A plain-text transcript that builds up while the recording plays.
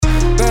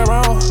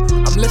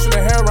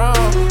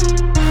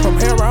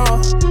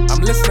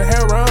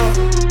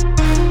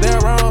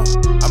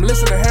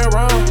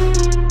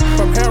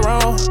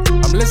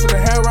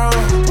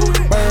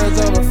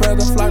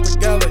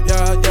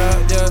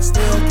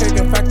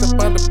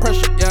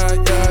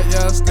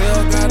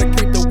Still gotta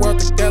keep the world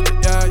together,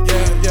 yeah.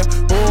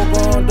 Who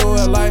gon' do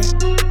it like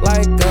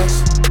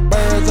us?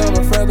 Birds of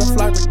a feather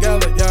flock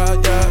together, yeah.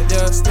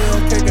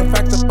 Still kicking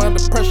facts up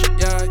under pressure,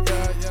 yeah.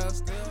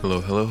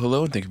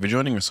 Hello, and thank you for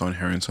joining us on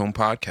Heron's Home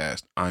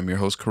Podcast. I'm your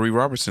host, Corey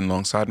Robertson,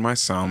 alongside my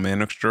sound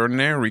man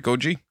extraordinaire, Rico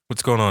G.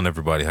 What's going on,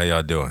 everybody? How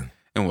y'all doing?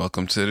 And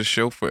welcome to the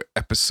show for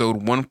episode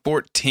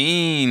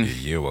 114.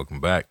 Yeah,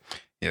 welcome back.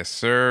 Yes,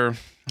 sir.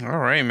 All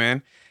right,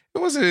 man. It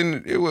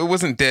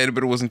wasn't dead,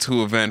 but it wasn't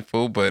too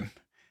eventful, but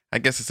I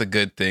guess it's a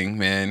good thing,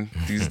 man.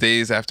 These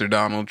days after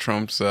Donald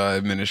Trump's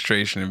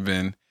administration have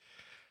been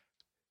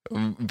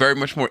very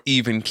much more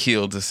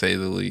even-keeled, to say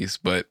the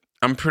least, but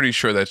I'm pretty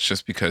sure that's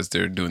just because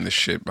they're doing the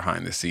shit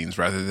behind the scenes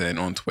rather than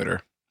on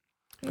Twitter.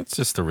 It's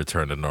just a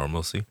return to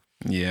normalcy.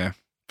 Yeah,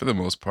 for the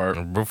most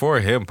part. Before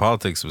him,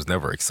 politics was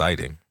never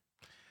exciting.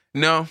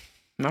 No,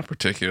 not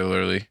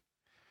particularly.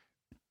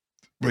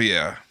 But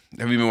yeah,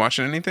 have you been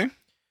watching anything?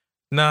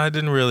 No, I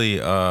didn't really.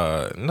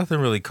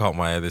 Nothing really caught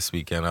my eye this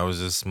weekend. I was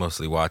just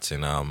mostly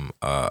watching rap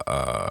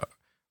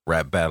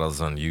battles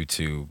on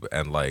YouTube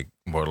and like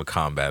Mortal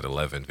Kombat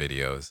 11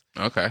 videos.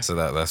 Okay, so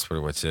that's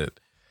pretty much it.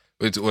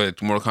 It's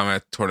what, Mortal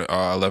Kombat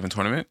 11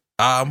 tournament?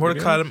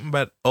 Mortal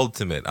Kombat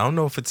Ultimate. I don't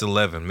know if it's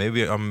 11.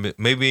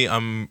 Maybe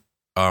I'm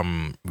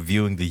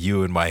viewing the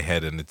U in my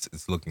head and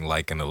it's looking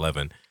like an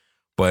 11.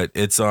 But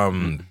it's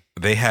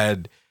they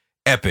had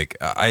Epic.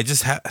 I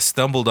just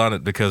stumbled on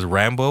it because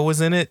Rambo was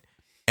in it,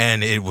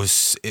 and it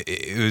was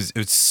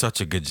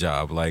such a good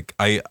job. Like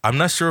I'm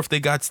not sure if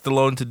they got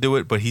Stallone to do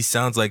it, but he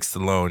sounds like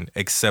Stallone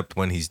except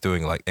when he's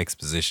doing like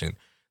exposition.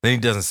 Then he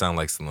doesn't sound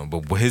like Stallone,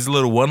 but his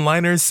little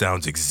one-liners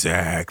sounds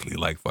exactly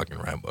like fucking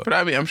Rambo. But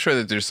I mean, I'm sure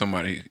that there's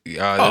somebody.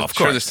 Of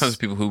course, there's tons of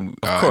people who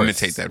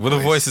imitate that. Well,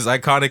 the voice is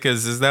iconic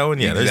as that one.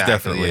 Yeah, exactly, there's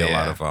definitely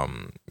a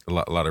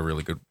lot of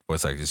really good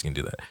voice actors can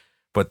do that.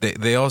 But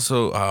they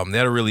also they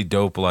had a really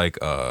dope like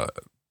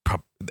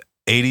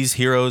 80s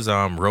heroes.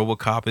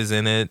 RoboCop is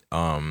in it.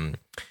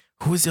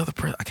 Who was the other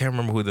person? I can't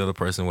remember who the other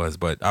person was,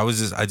 but I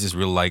just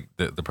really liked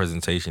the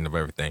presentation of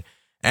everything.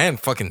 And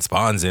fucking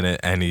Spawn's in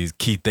it, and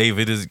Keith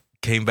David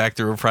came back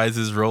to reprise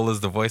his role as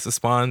the voice of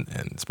Spawn,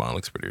 and Spawn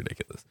looks pretty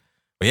ridiculous.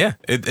 But yeah,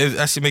 it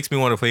actually makes me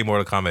want to play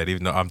Mortal Kombat,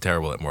 even though I'm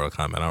terrible at Mortal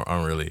Kombat. I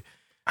don't really.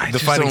 The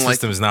fighting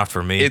system is not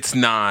for me. It's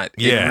not.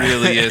 Yeah, it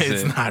really isn't.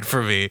 It's not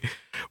for me.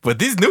 But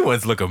these new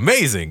ones look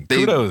amazing.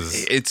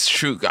 Kudos. It's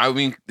true. I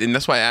mean, and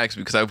that's why I asked,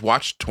 because I've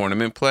watched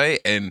tournament play,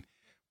 and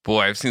boy,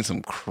 I've seen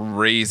some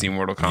crazy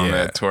Mortal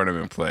Kombat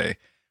tournament play.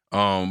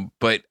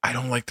 But I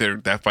don't like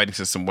that fighting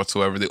system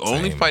whatsoever. The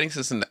only fighting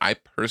system that I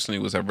personally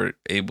was ever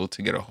able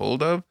to get a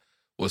hold of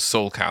was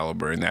Soul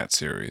Calibur in that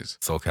series.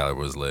 Soul Calibur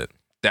was lit.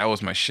 That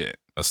was my shit.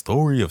 A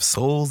story of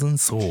souls and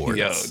swords.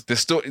 Yo, the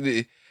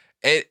story.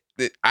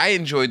 I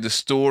enjoyed the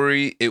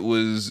story. It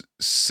was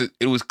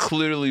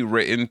clearly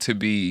written to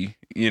be,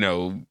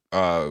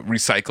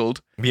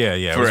 recycled. Yeah.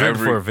 It was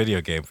written for a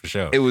video game for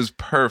sure. It was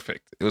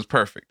perfect. It was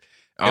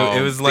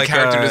like the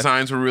character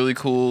designs were really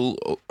cool.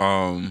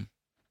 But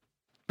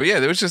yeah,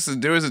 there was a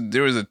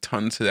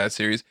ton to that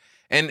series,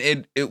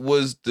 and it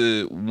was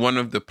one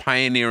of the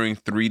pioneering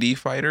 3D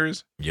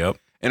fighters. Yep.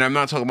 And I'm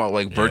not talking about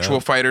like Virtual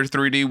Fighter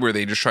 3D where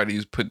they just try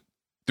to put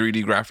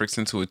 3D graphics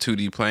into a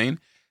 2D plane.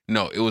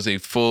 No, it was a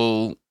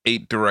full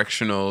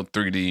 8-directional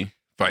 3D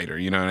fighter.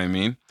 You know what I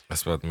mean?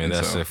 That's what made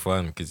that shit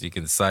fun, because you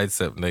can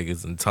sidestep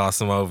niggas and toss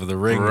them over the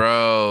ring.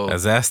 Bro.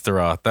 As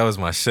Astaroth. That was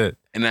my shit.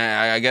 And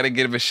I got to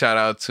give a shout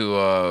out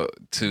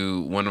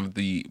to one of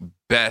the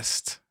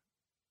best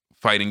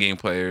fighting game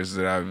players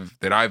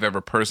that I've ever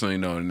personally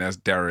known, and that's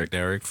Derek.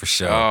 Derek, for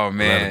sure. Oh,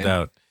 man.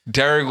 Without a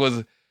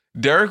doubt.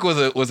 Derek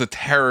was a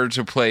terror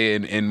to play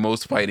in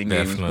most fighting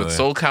games, but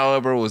Soul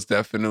Calibur was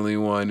definitely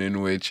one in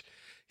which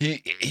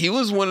he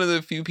was one of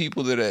the few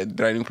people that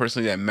I knew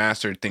personally that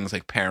mastered things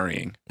like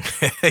parrying.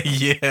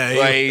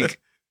 Yeah.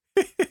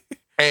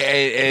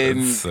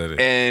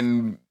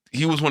 And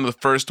he was one of the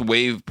first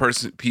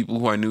people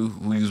who I knew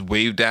who used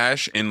wave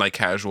dash in like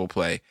casual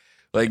play.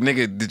 Like,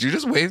 nigga, did you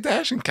just wave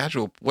dash in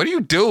casual? What are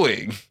you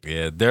doing?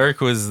 Yeah,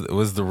 Derek was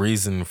the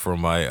reason for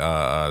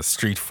my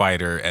Street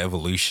Fighter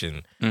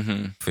evolution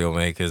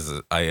filming, because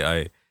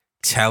I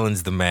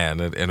challenged the man,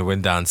 and it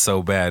went down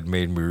so bad,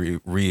 made me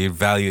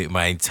reevaluate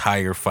my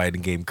entire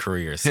fighting game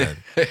career, son.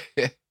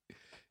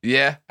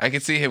 Yeah, I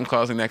can see him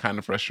causing that kind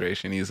of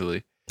frustration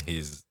easily.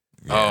 He's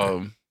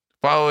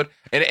followed,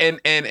 and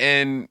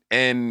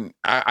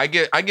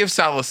I give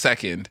Sal a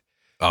second.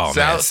 Oh,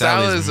 man,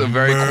 Sal is a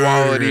very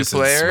quality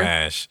player,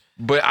 Smash.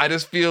 But I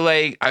feel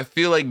like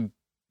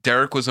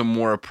Derek was a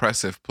more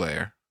oppressive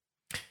player.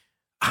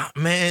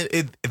 Man,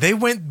 they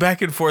went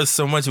back and forth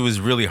so much, it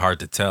was really hard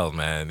to tell,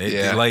 man.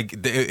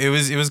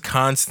 It was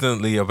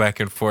constantly a back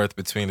and forth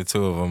between the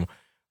two of them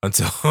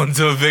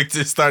until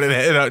Victor started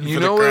heading out. You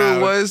know what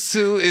it was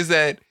too, is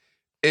that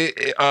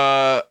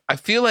I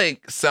feel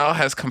like Sal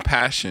has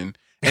compassion,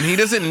 and he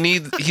doesn't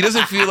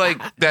feel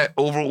like that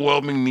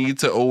overwhelming need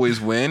to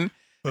always win.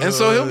 And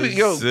so he'll be,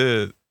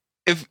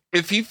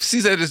 if he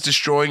sees that as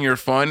destroying your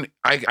fun,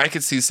 I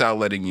could see Sal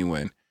letting you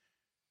win.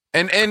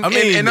 And I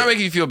mean, and not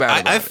making you feel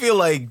bad about I it. feel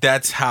like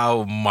that's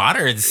how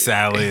modern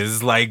Sal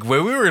is. Like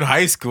when we were in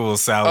high school,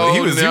 Sal, he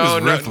was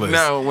ruthless.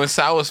 No, when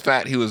Sal was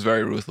fat, he was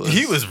very ruthless.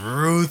 He was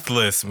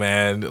ruthless,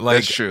 man. Like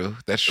That's true.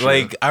 That's true.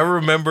 Like I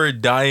remember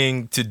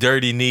dying to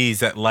dirty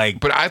knees at like,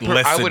 but I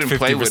wouldn't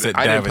play with.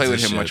 I didn't play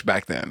with him shit. much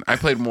back then. I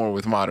played more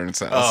with modern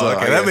Sal. Oh, so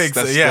okay, I that guess makes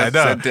that's, sense. Yeah,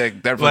 no,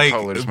 that like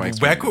colors my experience.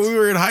 back when we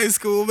were in high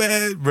school,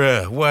 man,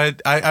 bruh.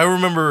 What I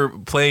remember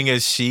playing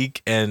as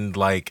Sheik and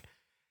like.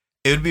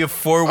 It would be a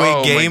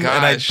 4-way game,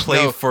 and I'd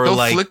play for he'll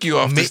like flick you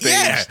off the stage.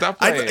 Yeah, Stop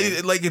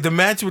playing. like the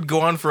match would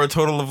go on for a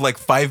total of like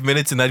 5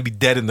 minutes, and I'd be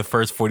dead in the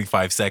first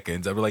 45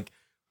 seconds. I'd be like,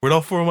 "Where'd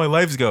all 4 of my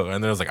lives go?"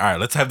 And then I was like, "All right,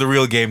 let's have the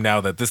real game now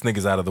that this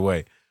nigga's out of the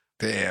way."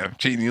 Damn,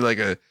 treating you like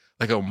a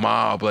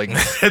mob, like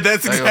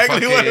that's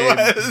exactly what it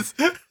was.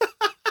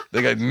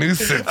 Like a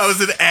nuisance. I was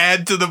an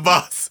ad to the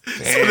boss,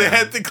 so they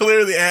had to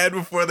clear the ad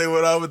before they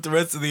went on with the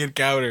rest of the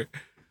encounter.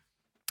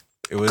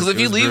 Because if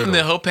you leave him,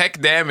 he'll peck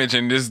damage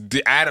and just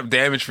add up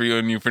damage for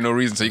you for no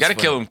reason. So you got to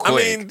kill him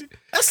quick.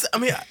 I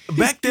mean,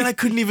 back then I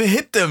couldn't even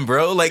hit them,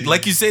 bro.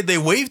 Like you said, they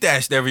wave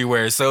dashed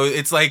everywhere. So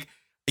it's like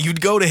you'd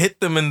go to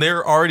hit them and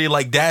they're already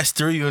like dashed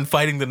through you and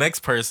fighting the next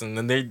person.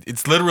 And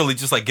it's literally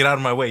just like, get out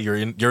of my way. You're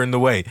in the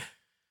way.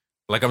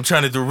 Like I'm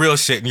trying to do real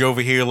shit and you're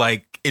over here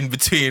like in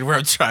between where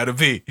I'm trying to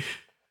be.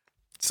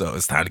 So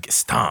it's time to get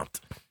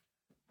stomped.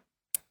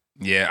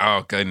 Yeah.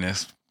 Oh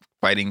goodness.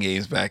 Fighting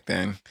games back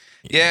then.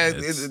 Yeah,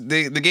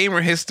 the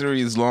gamer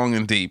history is long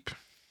and deep.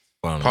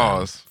 Fun,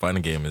 Pause. Man.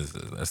 Fighting game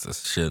that's the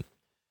shit.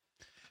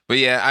 But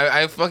yeah,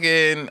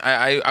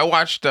 I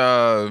watched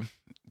a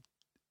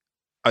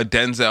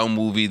Denzel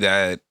movie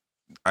that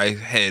I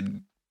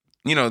had,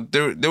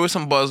 there was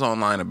some buzz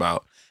online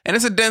about, and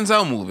it's a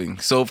Denzel movie,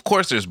 so of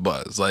course there's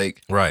buzz.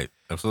 Like right,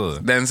 absolutely.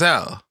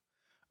 Denzel,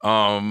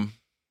 Rami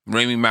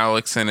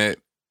Malek's in it,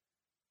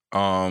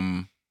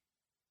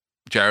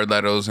 Jared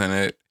Leto's in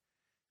it.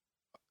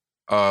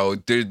 We're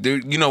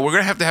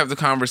gonna have to have the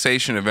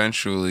conversation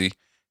eventually,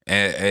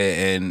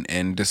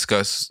 and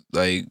discuss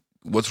like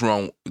what's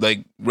wrong.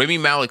 Like Rami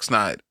Malek's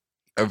not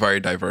a very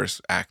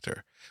diverse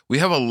actor. We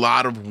have a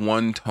lot of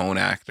one-tone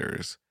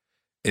actors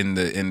in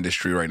the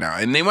industry right now,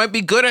 and they might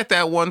be good at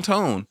that one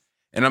tone.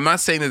 And I'm not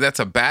saying that that's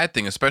a bad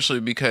thing, especially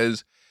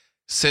because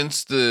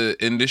since the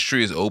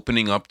industry is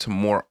opening up to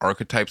more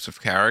archetypes of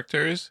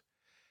characters,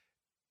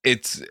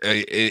 it's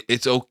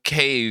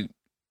okay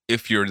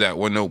if you're that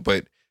one note,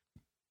 but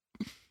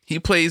he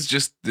plays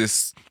just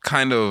this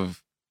kind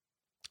of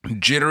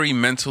jittery,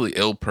 mentally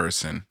ill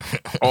person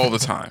all the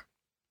time.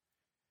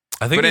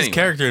 I think his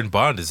character in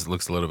Bond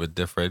looks a little bit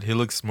different. He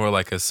looks more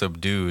like a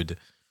subdued.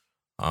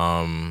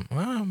 Yeah,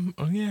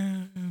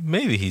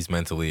 maybe he's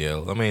mentally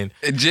ill. I mean,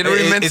 a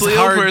jittery, mentally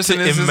ill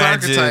person is his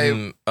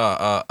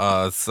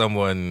archetype.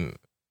 Someone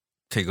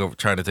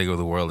trying to take over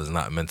the world is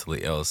not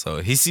mentally ill.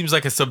 So he seems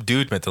like a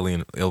subdued,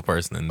 mentally ill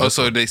person.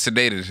 So they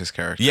sedated his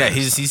character. Yeah,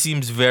 he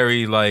seems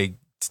very like.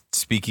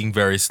 Speaking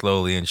very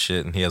slowly and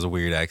shit, and he has a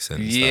weird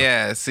accent.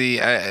 Yeah, see,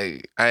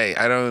 I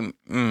don't.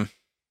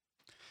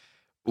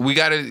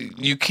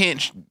 You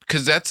can't,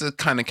 because that's a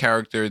kind of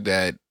character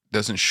that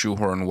doesn't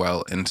shoehorn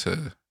well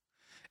into.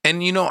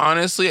 And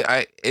honestly,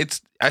 I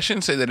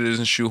shouldn't say that it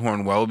doesn't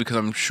shoehorn well, because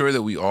I'm sure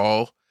that we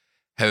all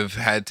have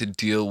had to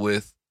deal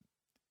with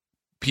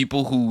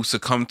people who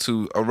succumb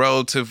to a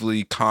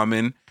relatively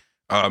common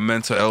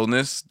mental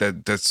illness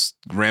that's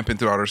rampant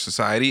throughout our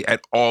society at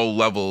all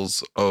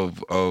levels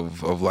of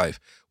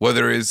life.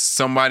 Whether it's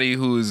somebody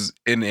who's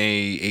in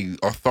a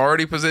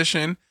authority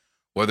position,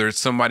 whether it's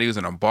somebody who's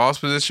in a boss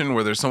position,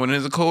 whether it's someone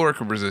who's a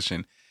coworker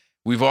position,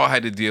 we've all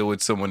had to deal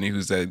with someone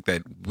who's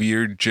that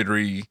weird,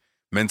 jittery,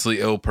 mentally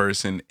ill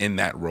person in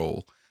that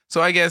role.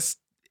 So I guess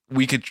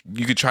you could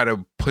try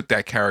to put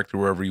that character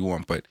wherever you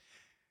want, but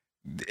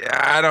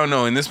I don't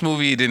know. In this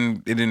movie, it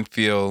didn't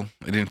feel right.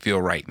 It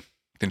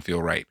didn't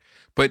feel right.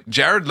 But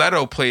Jared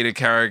Leto played a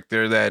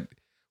character that,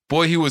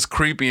 boy, he was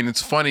creepy. And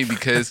it's funny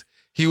because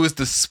he was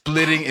the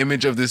splitting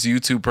image of this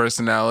YouTube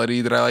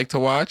personality that I like to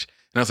watch.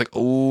 And I was like,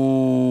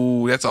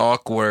 oh, that's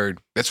awkward.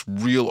 That's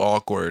real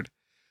awkward.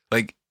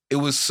 Like, it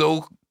was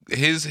so,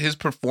 his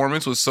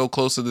performance was so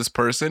close to this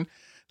person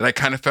that I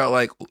kind of felt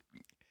like,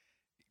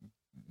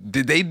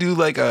 did they do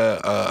like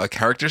a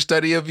character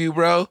study of you,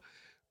 bro?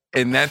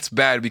 And that's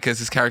bad because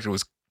his character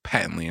was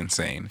patently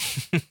insane.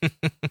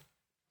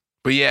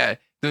 But yeah.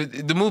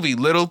 The movie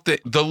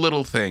The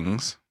Little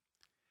Things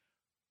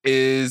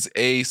is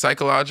a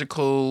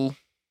psychological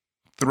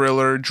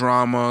thriller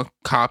drama,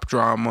 cop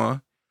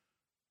drama,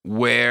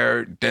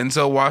 where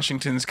Denzel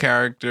Washington's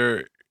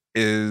character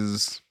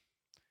is...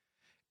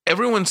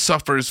 Everyone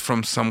suffers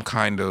from some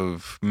kind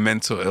of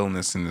mental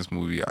illness in this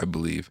movie, I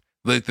believe.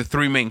 Like the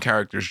three main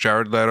characters,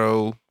 Jared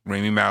Leto,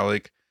 Rami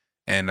Malek,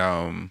 and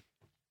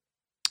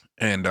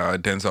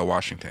Denzel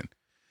Washington.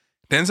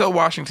 Denzel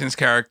Washington's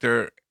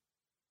character...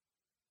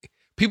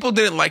 People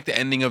didn't like the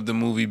ending of the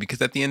movie because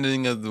at the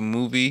ending of the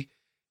movie,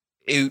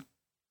 it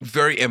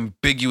very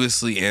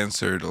ambiguously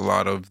answered a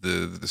lot of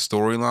the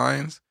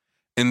storylines.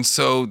 And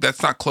so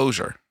that's not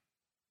closure.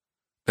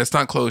 That's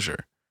not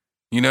closure.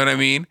 You know what I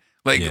mean?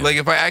 Like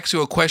if I ask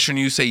you a question,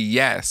 you say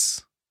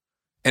yes,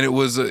 and it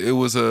was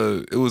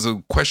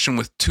a question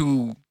with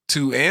two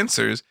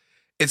answers.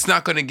 It's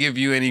not going to give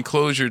you any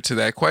closure to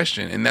that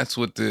question, and that's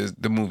what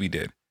the movie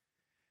did.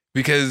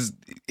 Because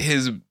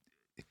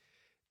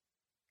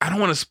I don't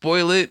want to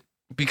spoil it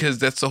because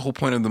that's the whole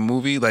point of the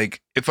movie.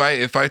 Like if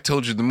I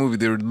told you the movie,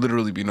 there would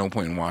literally be no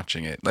point in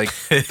watching it. Like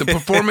the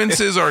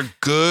performances are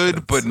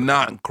good, but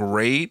not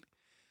great.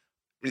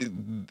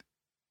 And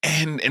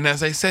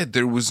as I said,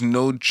 there was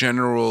no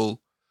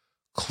general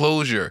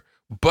closure.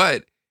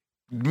 But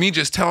me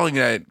just telling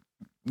that,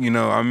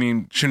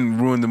 shouldn't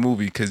ruin the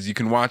movie because you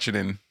can watch it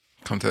and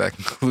come to that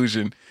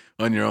conclusion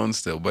on your own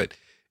still. But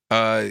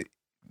I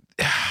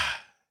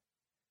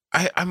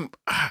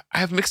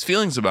have mixed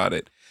feelings about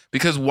it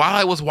because while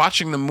I was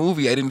watching the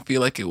movie, I didn't feel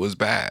like it was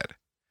bad.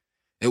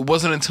 It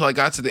wasn't until I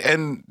got to the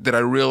end that I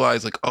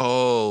realized, like,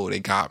 oh, they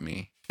got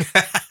me.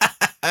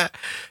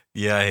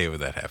 Yeah, I hate when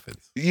that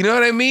happens. You know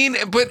what I mean?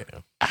 But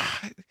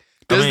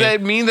does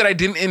that mean that I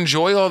didn't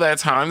enjoy all that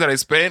time that I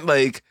spent,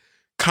 like,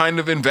 kind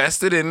of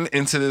invested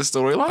into this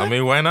storyline? I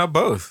mean, why not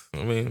both?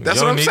 I mean,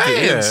 that's what I'm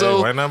saying.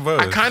 So why not both?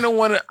 I kind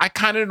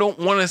of don't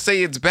want to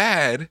say it's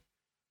bad,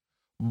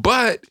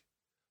 but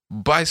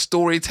by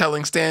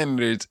storytelling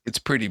standards, it's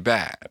pretty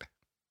bad.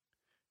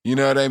 You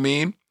know what I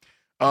mean?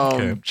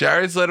 Okay.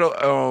 Jared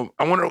Leto.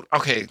 I wonder.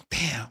 Okay,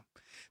 damn.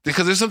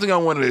 Because there's something I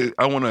want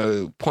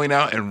to point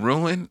out and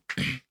ruin,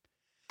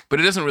 but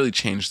it doesn't really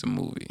change the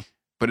movie.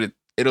 But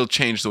it'll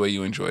change the way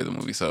you enjoy the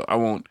movie. So I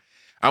won't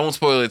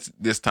spoil it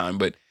this time.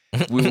 But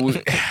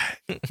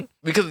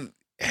because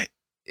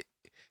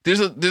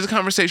there's a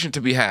conversation to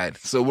be had.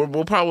 So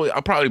I'll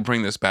probably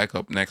bring this back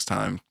up next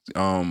time.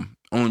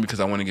 Only because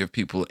I want to give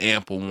people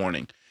ample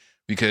warning.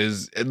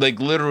 Because like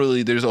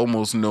literally, there's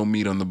almost no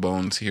meat on the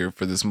bones here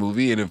for this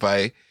movie, and if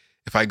I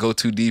go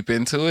too deep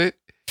into it,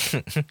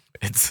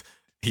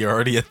 you're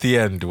already at the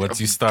end once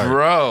you start,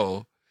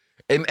 bro.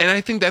 And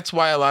I think that's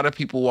why a lot of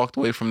people walked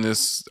away from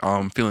this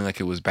feeling like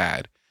it was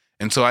bad.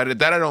 And so I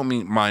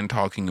don't mind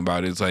talking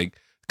about. It's like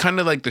kind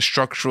of like the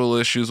structural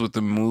issues with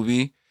the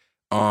movie.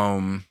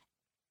 When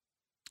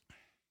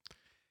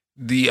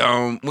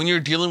you're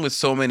dealing with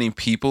so many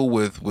people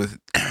with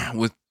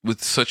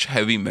such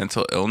heavy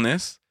mental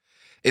illness,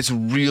 it's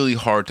really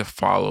hard to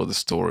follow the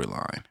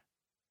storyline,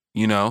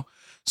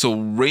 So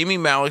Rami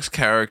Malek's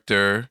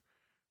character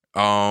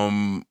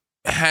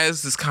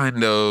has this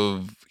kind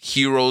of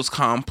hero's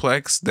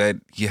complex that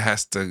he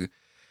has to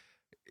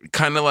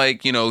kind of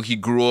like, he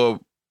grew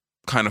up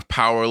kind of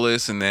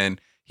powerless, and then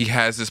he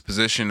has this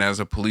position as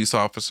a police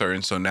officer,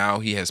 and so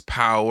now he has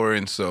power,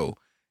 and so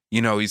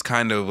he's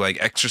kind of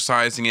like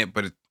exercising it,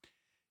 but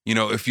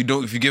if you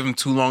give him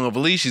too long of a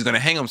leash, he's gonna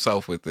hang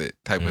himself with it,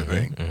 type of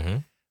thing. Mm-hmm.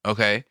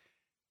 Okay,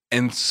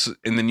 and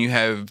then you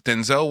have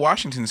Denzel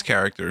Washington's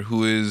character,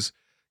 who is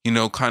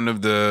kind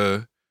of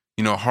the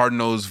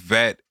hard-nosed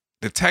vet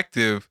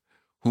detective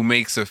who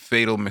makes a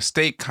fatal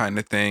mistake kind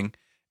of thing,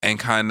 and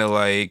kind of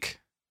like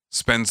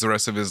spends the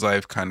rest of his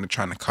life kind of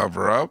trying to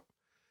cover up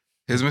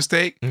his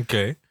mistake.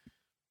 Okay,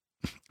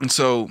 and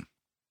so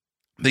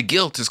the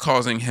guilt is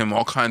causing him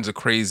all kinds of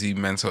crazy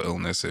mental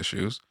illness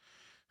issues.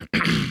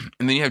 And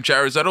then you have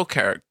Jared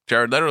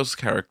Leto's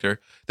character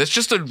that's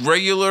just a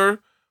regular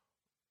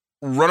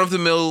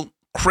run-of-the-mill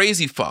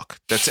crazy fuck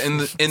that's in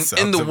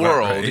the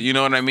world. Right. You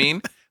know what I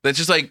mean? That's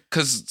just like,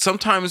 because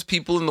sometimes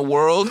people in the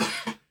world,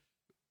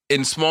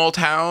 in small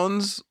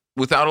towns,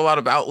 without a lot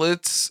of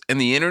outlets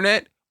and the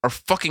internet, are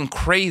fucking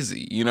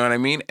crazy. You know what I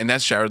mean? And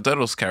that's Jared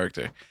Leto's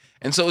character.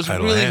 And so it's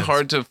really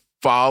hard to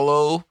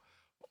follow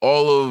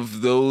all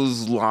of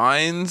those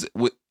lines,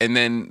 and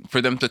then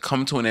for them to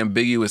come to an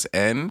ambiguous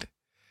end.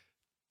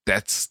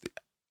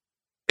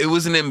 It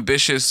was an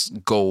ambitious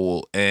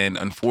goal, and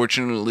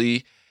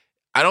unfortunately,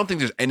 I don't think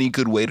there's any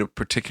good way to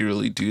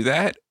particularly do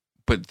that,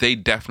 but they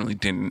definitely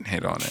didn't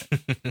hit on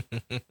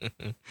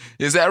it.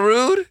 Is that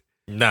rude?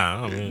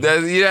 Nah, I mean,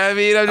 you know what I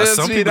mean? I'm just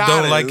some people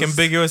don't like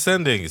ambiguous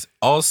endings.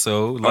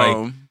 Also,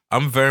 like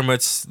I'm very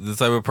much the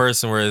type of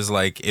person where it's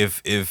like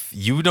if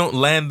you don't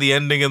land the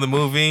ending of the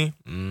movie,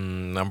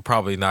 I'm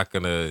probably not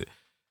gonna.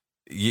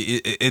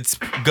 It's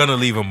gonna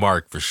leave a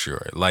mark for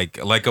sure. Like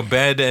a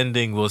bad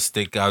ending will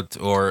stick out,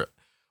 or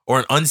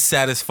an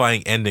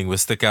unsatisfying ending will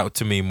stick out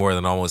to me more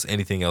than almost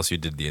anything else you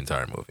did the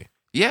entire movie.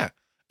 Yeah,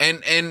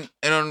 and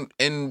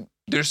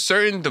there's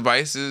certain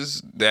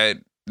devices that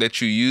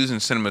you use in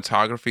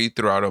cinematography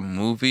throughout a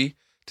movie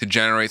to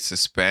generate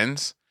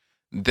suspense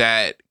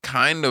that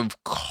kind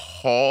of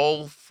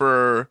call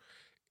for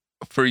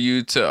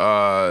you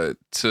to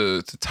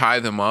tie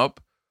them up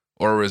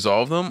or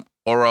resolve them,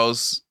 or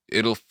else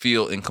it'll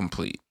feel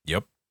incomplete.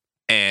 Yep.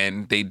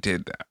 And they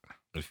did that.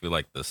 I feel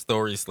like the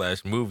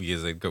story/movie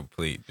is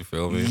incomplete. You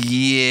feel me?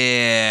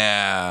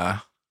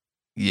 Yeah.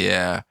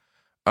 Yeah.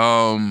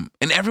 And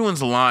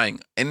everyone's lying.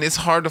 And it's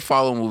hard to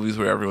follow movies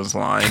where everyone's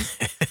lying.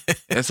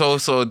 It's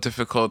also a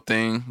difficult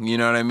thing. You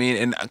know what I mean?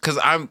 And because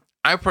I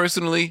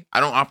personally, I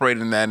don't operate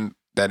in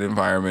that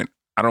environment.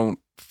 I don't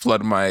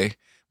flood my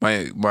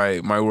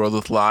my world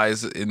with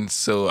lies, and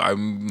so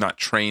I'm not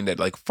trained at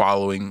like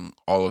following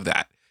all of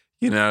that.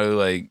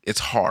 Like it's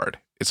hard.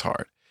 It's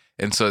hard,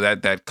 and so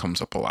that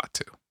comes up a lot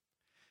too.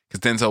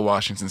 Because Denzel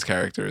Washington's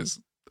character is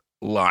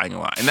lying a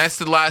lot, and that's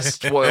the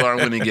last spoiler I'm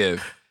going to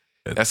give.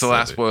 That's the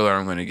last spoiler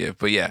I'm going to give.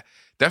 But yeah,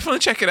 definitely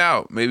check it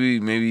out. Maybe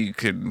we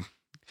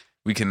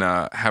can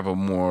have a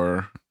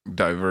more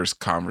diverse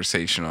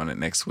conversation on it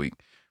next week.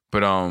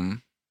 But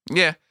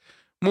yeah.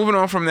 Moving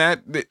on from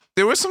that,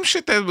 there was some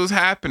shit that was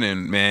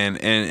happening, man,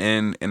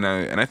 and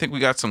I think we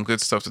got some good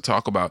stuff to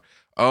talk about.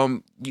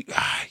 You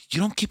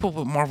don't keep up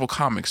with Marvel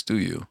Comics, do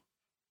you?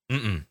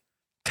 Not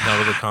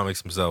with the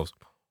comics themselves.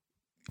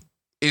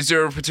 Is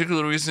there a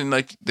particular reason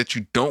like that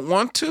you don't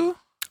want to?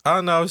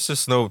 No, it's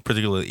just no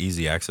particular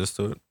easy access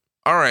to it.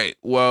 All right,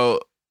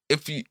 well,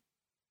 if you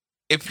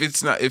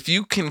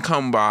can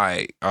come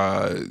by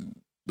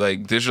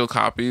like digital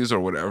copies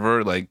or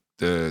whatever, like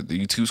the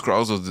YouTube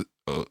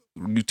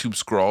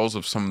scrolls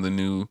of some of the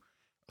new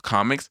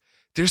comics,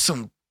 there's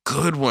some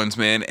good ones,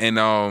 man. And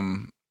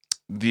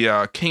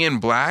the King in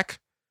Black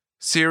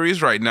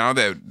series right now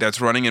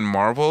that's running in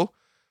Marvel.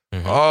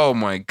 Mm-hmm. Oh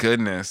my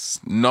goodness.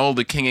 No,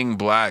 the King in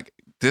Black.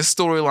 This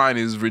storyline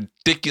is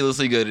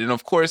ridiculously good. And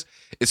of course,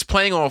 it's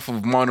playing off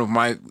of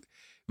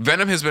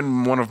Venom has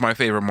been one of my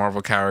favorite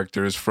Marvel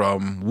characters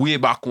from way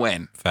back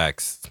when.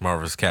 Facts. It's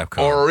Marvel's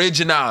Capcom.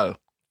 Original.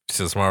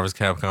 It's Marvel's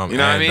Capcom. You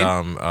know what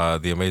I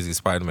mean? The Amazing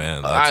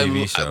Spider-Man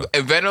TV show.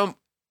 Venom,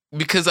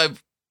 because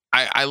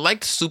I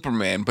liked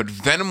Superman, but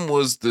Venom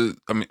was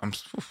I'm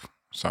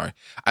sorry.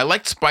 I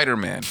liked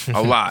Spider-Man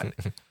a lot,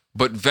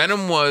 but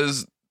Venom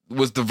was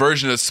the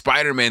version of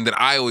Spider-Man that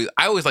I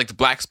always liked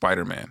Black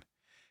Spider-Man.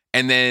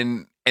 And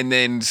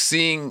then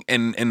seeing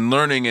and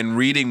learning and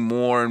reading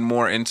more and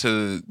more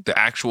into the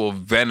actual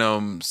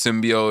Venom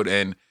symbiote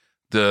and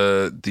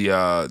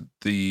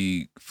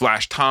the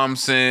Flash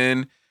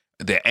Thompson,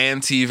 the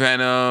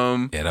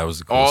anti-Venom. Yeah, that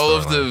was a cool all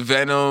of the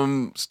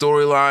Venom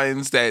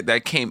storylines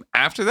that came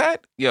after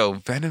that. Yo,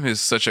 Venom is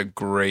such a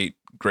great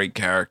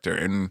character.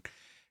 And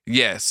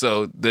yeah,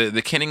 so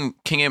the King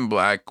in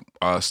Black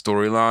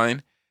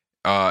storyline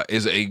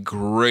is a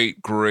great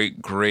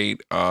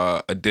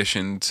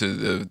addition to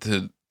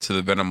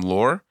the Venom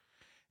lore.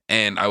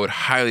 And I would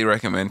highly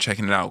recommend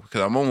checking it out because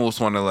I'm almost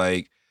want to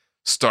like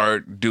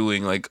start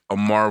doing like a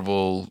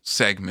Marvel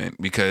segment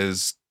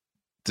because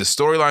the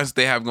storylines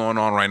they have going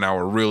on right now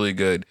are really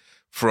good.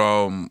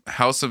 From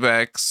House of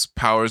X,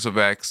 Powers of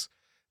X,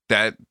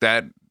 that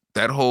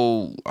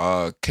whole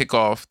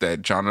kickoff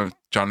that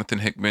Jonathan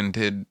Hickman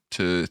did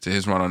to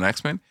his run on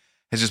X-Men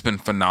has just been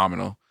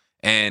phenomenal.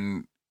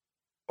 And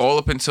all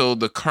up until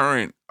the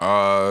current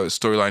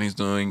storyline he's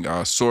doing,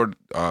 Swords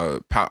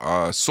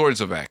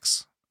of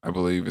X, I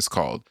believe it's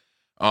called.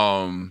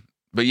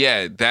 But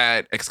yeah,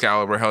 that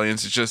Excalibur,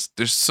 Hellions, it's just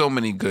there's so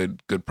many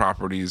good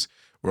properties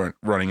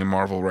running in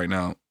Marvel right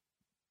now.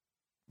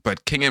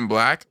 But King in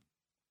Black,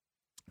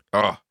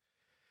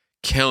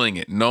 killing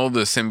it. No,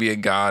 the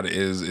symbiote god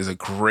is a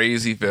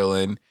crazy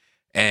villain,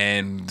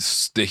 and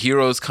the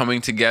heroes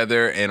coming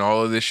together and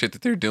all of this shit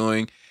that they're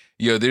doing.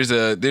 Yo, there's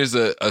a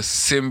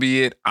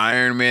symbiote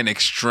Iron Man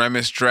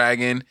Extremis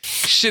dragon.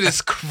 Shit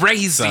is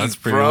crazy,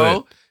 bro.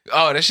 Lit.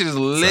 Oh, that shit is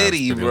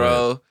litty,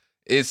 bro.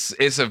 Lit.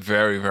 It's a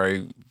very,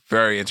 very,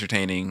 very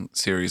entertaining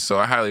series. So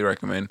I highly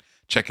recommend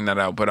checking that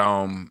out. But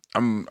I'm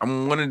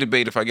gonna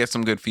debate if I get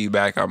some good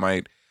feedback, I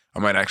might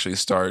actually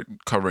start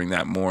covering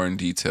that more in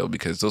detail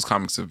because those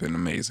comics have been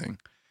amazing.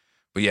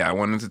 But yeah, I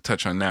wanted to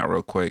touch on that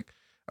real quick.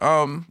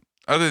 Other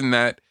than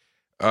that,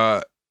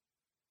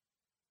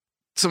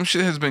 some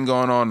shit has been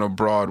going on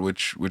abroad,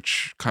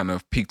 which kind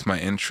of piqued my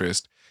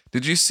interest.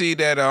 Did you see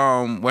that?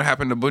 What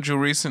happened to Buju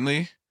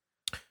recently?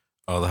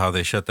 Oh, how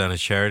they shut down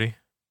his charity?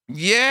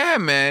 Yeah,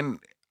 man.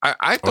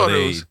 I thought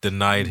they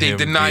denied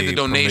the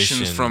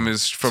donations from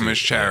his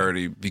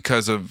charity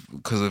because of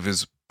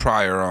his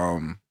prior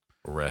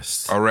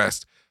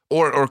arrest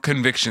or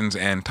convictions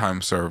and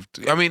time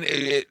served. I mean,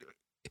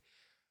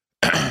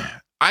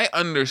 I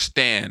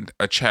understand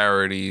a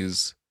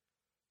charity's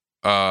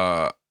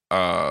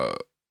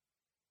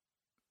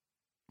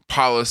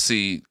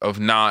policy of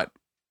not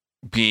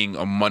being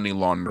a money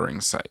laundering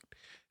site,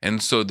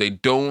 and so they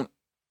don't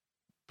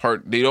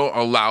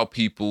allow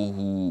people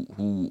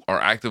who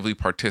are actively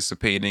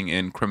participating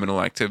in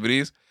criminal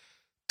activities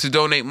to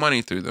donate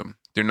money through them.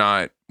 They're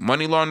not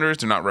money launderers,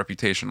 they're not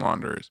reputation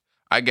launderers.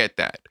 I get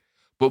that.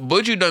 But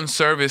Buju done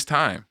serve his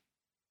time.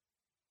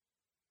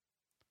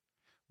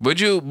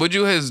 Buju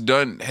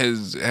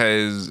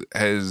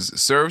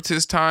has served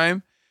his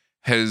time,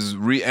 has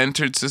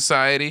re-entered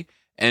society,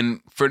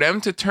 and for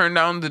them to turn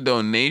down the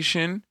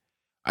donation,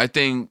 I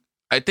think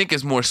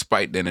it's more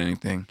spite than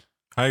anything.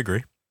 I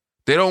agree.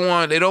 They don't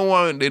want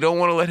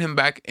to let him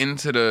back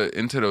into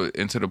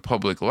the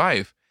public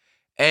life.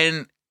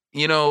 And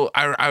you know,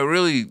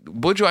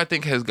 Buju, I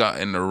think, has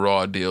gotten a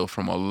raw deal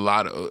from a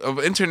lot of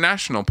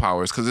international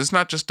powers, because it's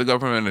not just the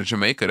government of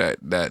Jamaica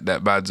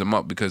that bads him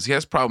up, because he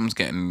has problems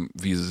getting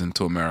visas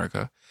into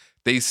America.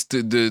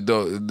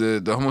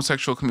 The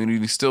homosexual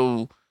community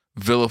still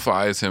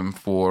vilifies him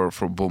for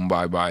boom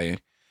bye bye,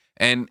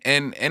 and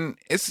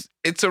it's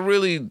a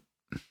really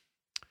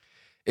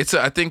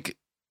I think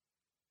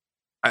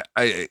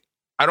I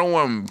don't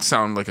want to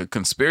sound like a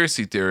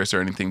conspiracy theorist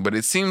or anything, but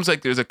it seems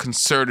like there's a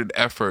concerted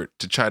effort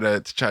to try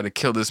to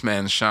kill this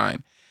man's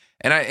shine,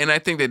 and I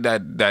think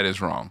that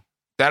is wrong.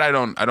 That I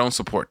don't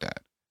support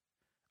that.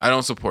 I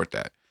don't support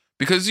that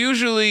because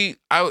usually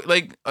I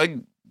like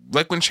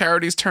when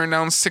charities turn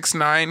down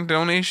 6ix9ine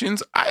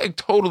donations, I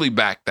totally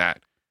back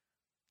that.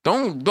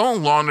 Don't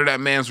launder that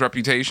man's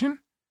reputation.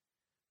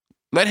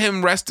 Let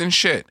him rest in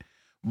shit.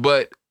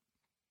 But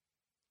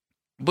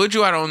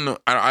Buju, I don't know.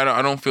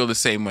 I don't feel the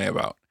same way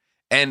about.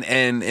 And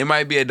it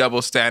might be a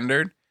double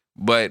standard,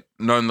 but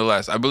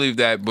nonetheless, I believe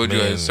that Buju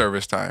has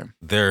service time.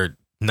 They're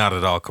not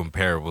at all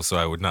comparable, so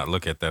I would not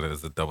look at that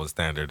as a double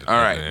standard.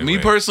 All right, me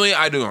personally,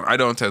 I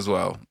don't as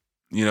well.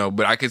 You know,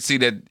 but I could see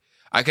that.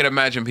 I could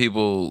imagine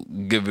people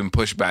giving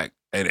pushback,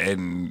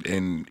 and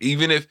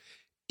even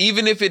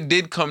if it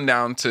did come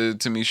down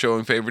to me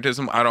showing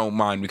favoritism, I don't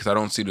mind because I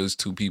don't see those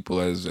two people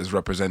as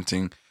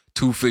representing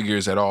two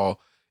figures at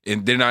all.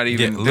 And they're not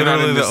even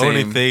literally the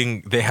only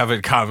thing they have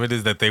in common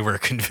is that they were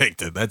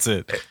convicted. That's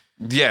it.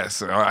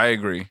 Yes, I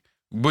agree.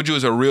 Buju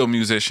is a real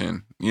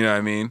musician. You know what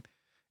I mean?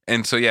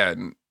 And so yeah,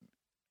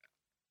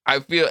 I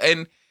feel,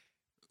 and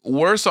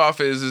worse off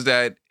is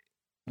that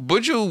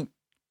Buju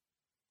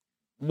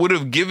would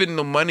have given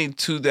the money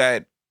to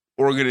that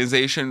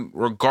organization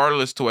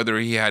regardless to whether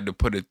he had to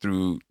put it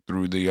through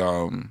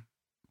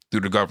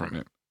the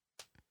government.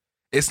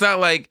 It's not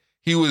like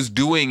he was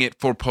doing it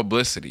for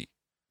publicity.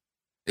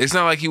 It's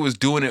not like he was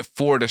doing it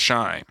for the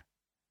shine.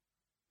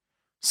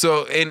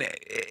 So, and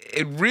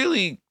it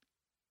really,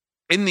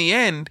 in the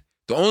end,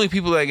 the only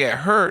people that get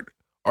hurt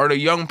are the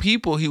young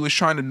people he was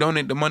trying to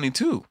donate the money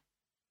to.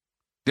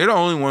 They're the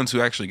only ones who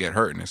actually get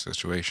hurt in this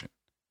situation.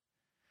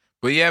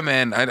 But yeah,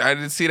 man, I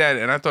did see that,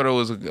 and I thought it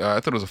was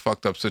a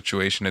fucked up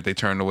situation that they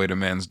turned away the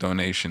man's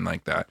donation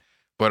like that.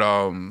 But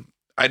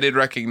I did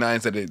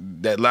recognize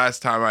that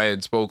last time I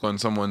had spoke on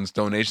someone's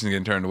donations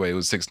getting turned away, it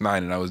was 6ix9ine,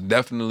 and I was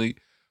definitely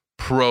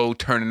pro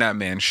turning that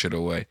man shit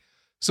away.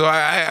 So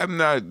I'm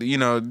not, you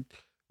know,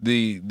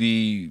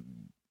 the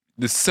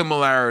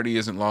similarity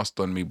isn't lost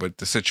on me, but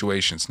the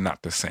situation's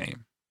not the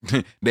same.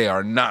 They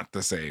are not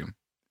the same.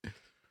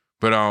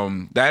 But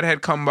that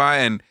had come by,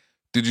 and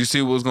did you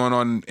see what was going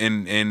on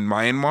in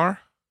Myanmar?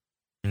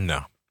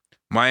 No.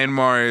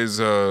 Myanmar is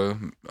a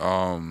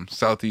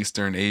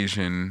Southeastern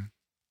Asian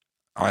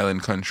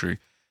island country,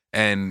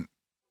 and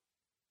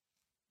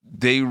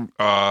they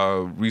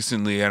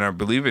recently, and I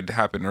believe it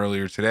happened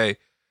earlier today,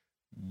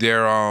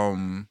 their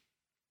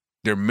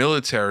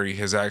military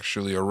has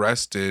actually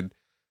arrested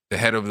the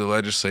head of the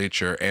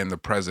legislature and the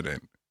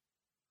president.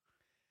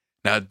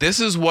 Now, this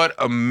is what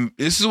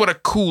a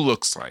coup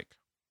looks like.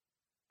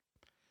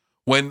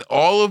 When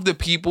all of the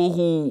people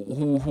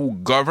who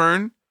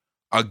govern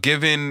are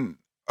given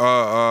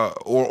or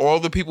all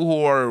the people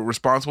who are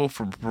responsible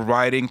for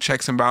providing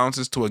checks and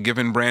balances to a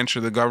given branch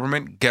of the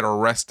government get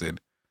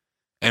arrested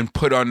and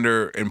put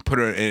under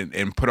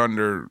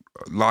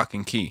lock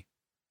and key.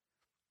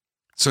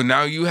 So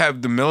now you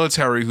have the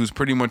military who's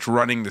pretty much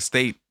running the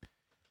state,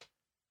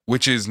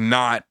 which is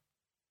not.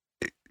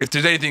 If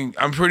there's anything,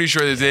 I'm pretty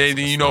sure there's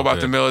anything you know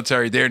about the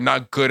military, they're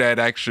not good at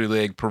actually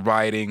like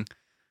providing,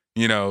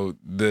 you know,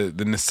 the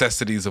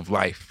necessities of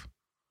life.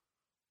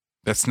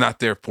 That's not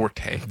their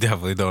forte.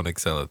 Definitely don't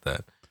excel at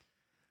that.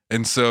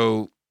 And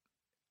so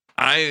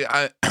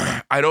I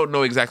don't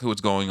know exactly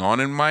what's going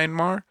on in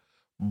Myanmar,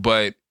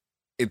 but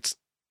it's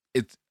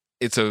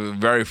a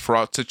very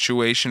fraught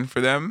situation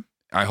for them.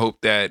 I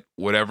hope that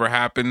whatever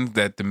happens,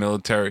 that the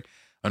military,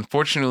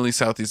 unfortunately,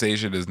 Southeast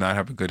Asia does not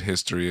have a good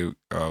history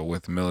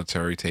with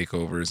military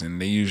takeovers,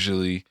 and they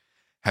usually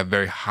have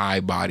very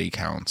high body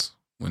counts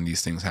when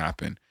these things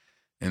happen.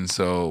 And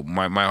so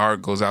my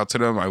heart goes out to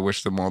them. I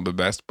wish them all the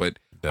best, but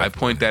definitely. I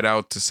point that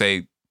out to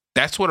say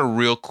that's what a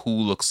real coup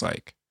looks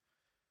like.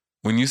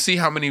 When you see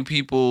how many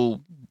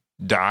people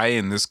die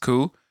in this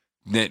coup,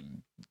 that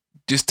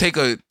just take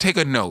a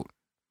note.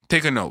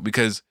 Take a note,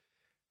 because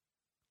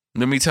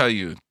let me tell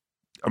you,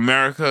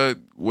 America,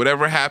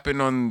 whatever happened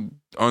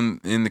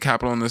in the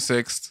Capitol on the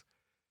 6th,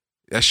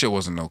 that shit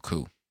wasn't no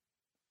coup.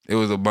 It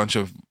was a bunch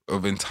of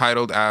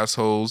entitled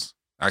assholes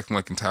acting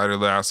like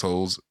entitled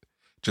assholes,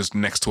 just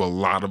next to a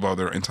lot of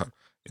other entitled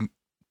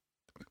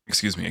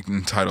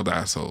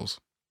assholes.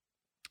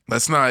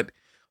 Let's not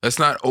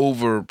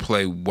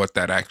overplay what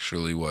that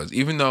actually was,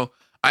 even though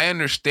I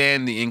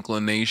understand the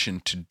inclination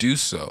to do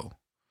so,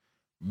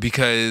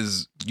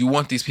 because you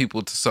want these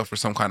people to suffer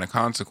some kind of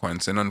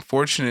consequence, and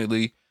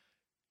unfortunately,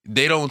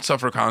 they don't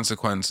suffer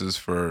consequences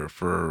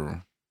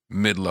for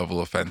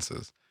mid-level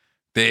offenses.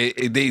 They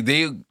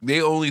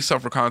only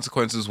suffer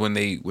consequences when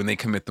they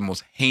commit the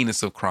most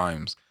heinous of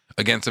crimes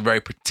against a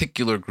very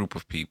particular group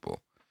of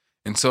people.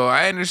 And so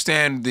I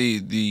understand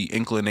the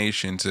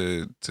inclination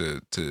to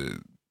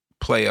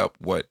play up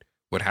what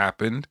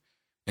happened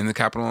in the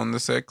Capitol on the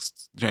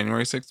 6th,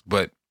 January 6th,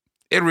 but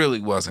it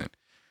really wasn't.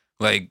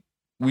 Like,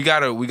 we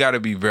gotta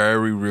be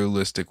very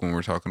realistic when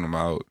we're talking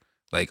about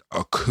like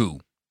a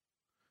coup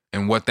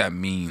and what that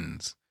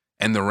means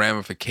and the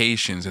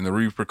ramifications and the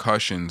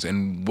repercussions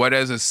and what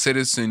as a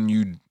citizen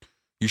you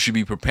should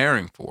be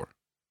preparing for.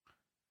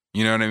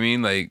 You know what I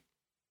mean? Like,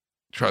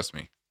 trust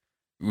me,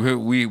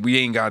 we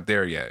ain't got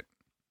there yet.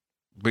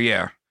 But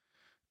yeah,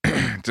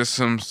 just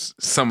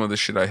some of the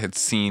shit I had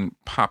seen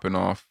popping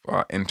off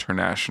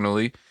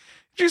internationally.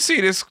 Did you see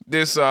this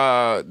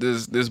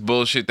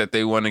bullshit that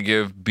they want to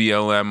give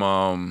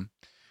BLM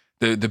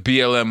the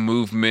BLM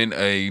movement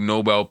a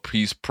Nobel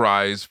Peace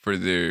Prize for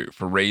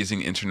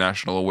raising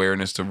international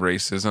awareness of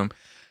racism?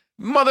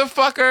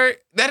 Motherfucker,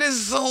 that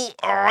is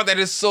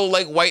so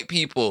like white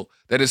people.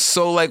 That is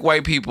so like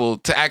white people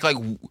to act like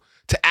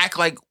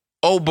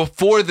oh,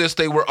 before this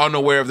they were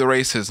unaware of the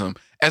racism,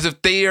 as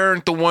if they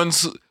aren't the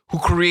ones who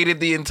created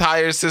the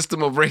entire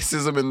system of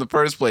racism in the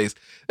first place.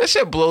 That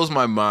shit blows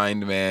my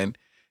mind, man.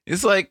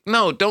 It's like,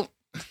 no.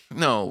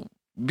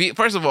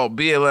 First of all,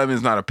 BLM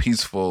is not a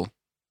peaceful.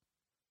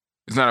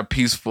 It's not a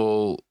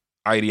peaceful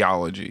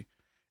ideology.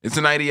 It's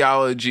an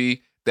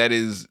ideology that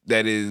is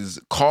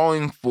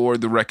calling for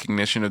the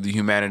recognition of the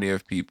humanity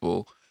of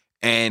people,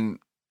 and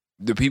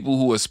the people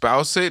who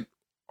espouse it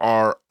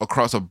are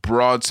across a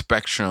broad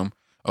spectrum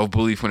of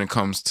belief when it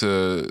comes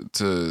to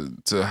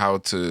how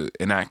to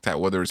enact that,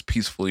 whether it's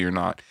peacefully or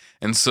not.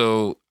 And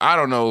so I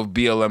don't know if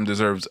BLM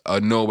deserves a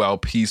Nobel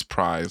Peace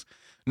Prize,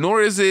 nor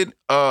is it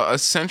a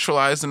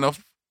centralized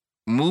enough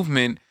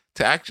movement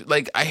to actually,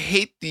 like, I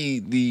hate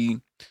the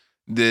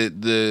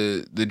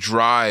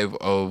drive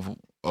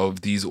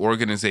of these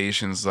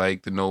organizations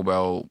like the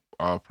Nobel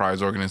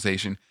Prize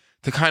organization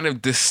to kind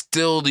of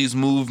distill these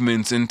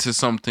movements into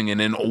something and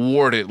then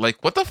award it.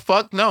 Like, what the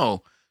fuck?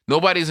 No,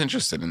 nobody's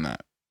interested in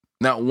that.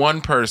 Not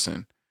one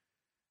person.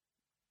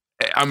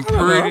 I'm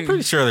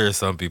pretty sure there are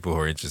some people who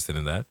are interested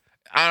in that.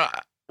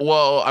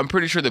 I'm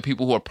pretty sure the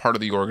people who are part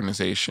of the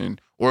organization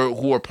or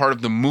who are part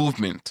of the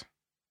movement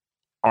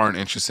aren't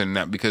interested in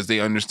that because they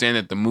understand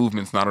that the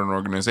movement's not an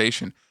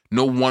organization.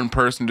 No one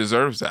person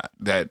deserves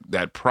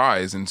that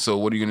prize. And so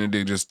what are you going to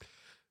do? Just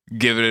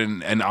give it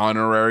an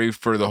honorary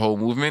for the whole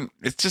movement?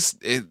 It's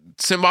just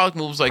symbolic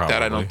moves like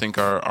that I don't think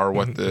are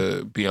what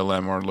the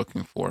BLM are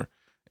looking for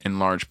in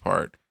large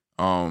part.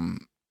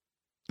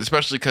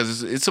 Especially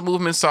because it's a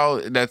movement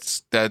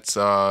that's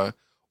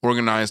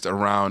organized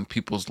around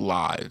people's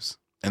lives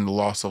and the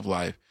loss of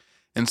life.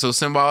 And so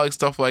symbolic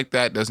stuff like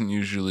that doesn't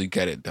usually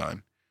get it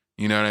done.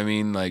 You know what I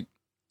mean? Like,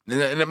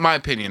 in my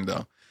opinion,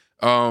 though,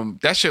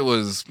 that shit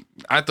was,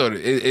 I thought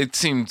it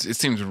seems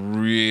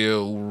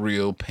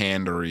real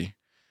pandery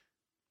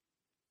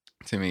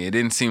to me. It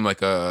didn't seem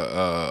like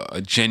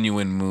a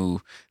genuine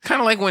move. Kind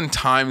of like when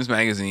Times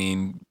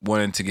Magazine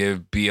wanted to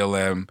give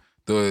BLM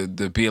the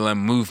BLM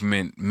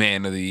movement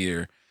Man of the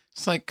Year.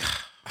 It's like,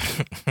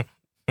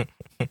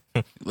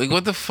 like,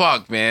 what the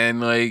fuck, man?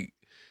 Like,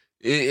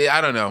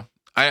 I don't know.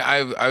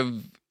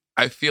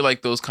 I feel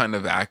like those kind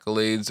of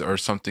accolades are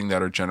something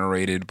that are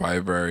generated by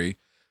a very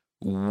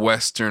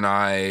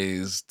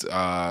westernized,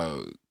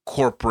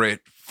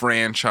 corporate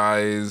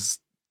franchise,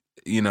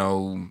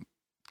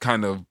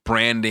 kind of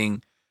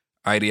branding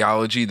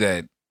ideology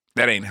that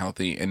ain't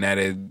healthy, and that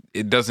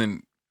it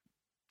doesn't.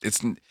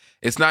 It's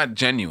not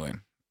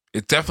genuine.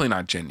 It's definitely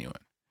not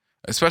genuine,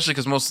 especially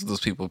because most of those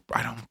people,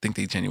 I don't think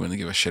they genuinely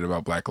give a shit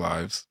about Black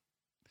lives.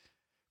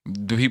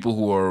 The people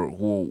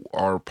who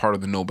are part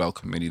of the Nobel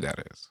Committee, that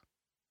is,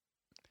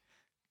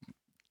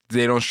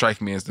 they don't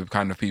strike me as the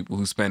kind of people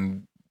who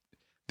spend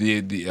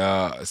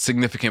the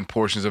significant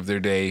portions of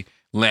their day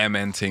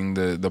lamenting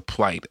the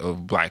plight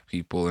of Black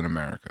people in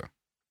America.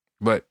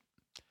 But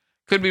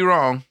could be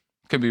wrong.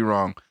 But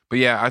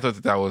yeah, I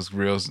thought that was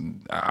real.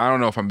 I don't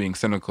know if I'm being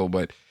cynical,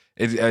 but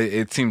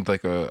it seemed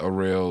like a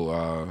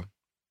real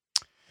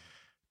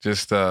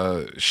just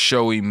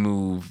showy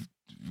move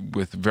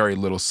with very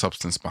little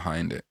substance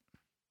behind it.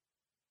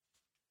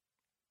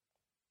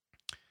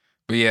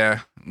 But yeah,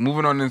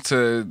 moving on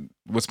into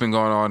what's been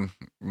going on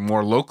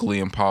more locally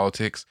in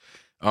politics.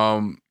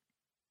 Well,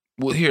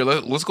 here,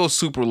 let's go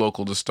super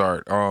local to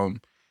start.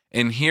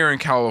 And here in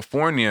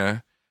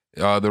California,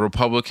 the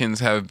Republicans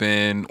have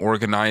been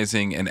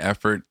organizing an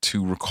effort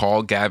to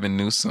recall Gavin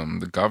Newsom,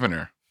 the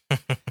governor.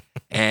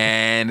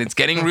 And it's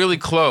getting really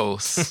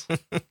close.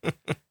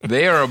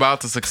 They are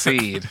about to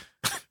succeed.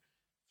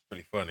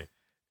 Pretty funny.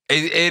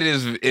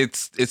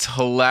 It's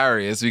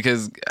hilarious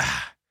because,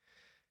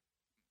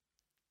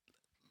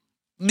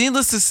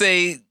 needless to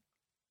say,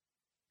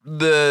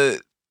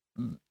 the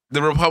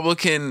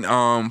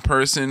Republican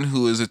person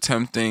who is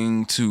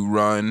attempting to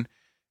run,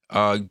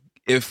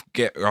 if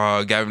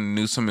Gavin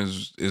Newsom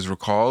is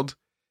recalled,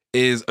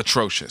 is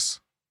atrocious.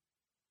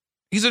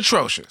 He's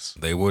atrocious.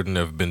 They wouldn't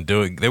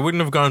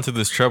have gone to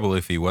this trouble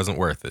if he wasn't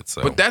worth it.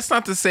 So, but that's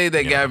not to say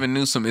that Gavin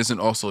Newsom isn't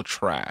also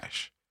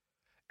trash.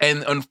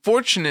 And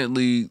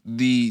unfortunately,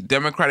 the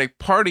Democratic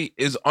Party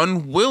is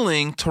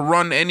unwilling to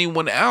run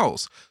anyone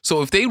else.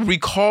 So if they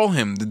recall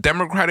him, the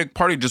Democratic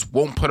Party just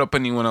won't put up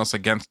anyone else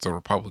against the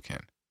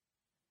Republican,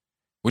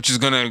 which is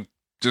going to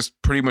just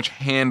pretty much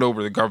hand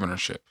over the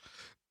governorship.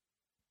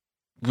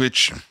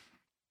 Which,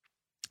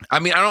 I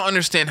mean, I don't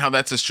understand how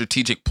that's a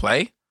strategic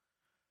play.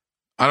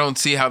 I don't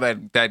see how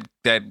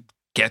that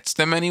gets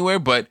them anywhere,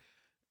 but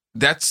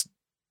that's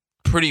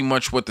pretty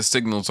much what the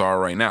signals are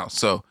right now.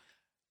 So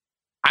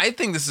I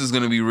think this is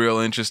going to be real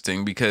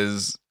interesting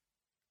because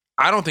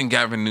I don't think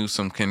Gavin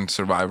Newsom can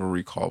survive a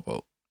recall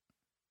vote.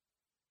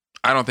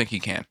 I don't think he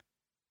can.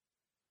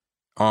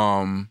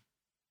 Nor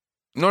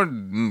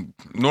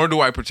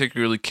do I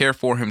particularly care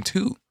for him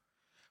too.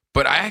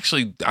 But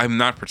I'm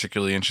not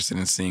particularly interested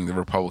in seeing the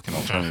Republican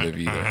alternative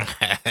either.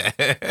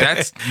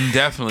 That's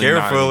definitely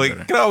careful. Not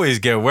It could always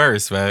get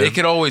worse, man. It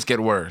could always get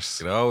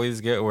worse. It could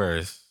always get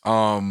worse.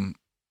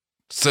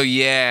 So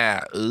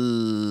yeah,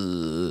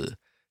 I'm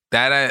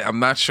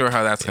not sure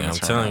how that's gonna turn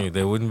out. I'm telling you,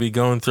 they wouldn't be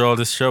going through all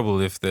this trouble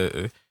if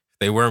they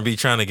weren't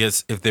trying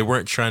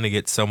to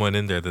get someone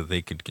in there that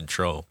they could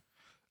control.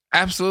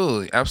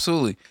 Absolutely.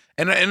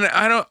 And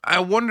I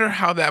wonder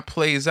how that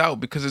plays out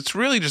because it's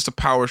really just a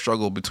power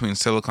struggle between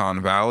Silicon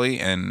Valley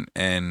and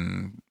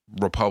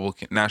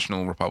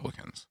national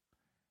Republicans.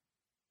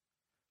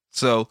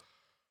 So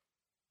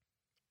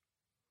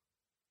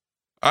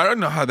I don't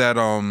know how that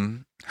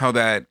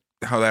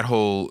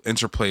whole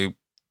interplay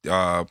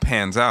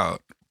pans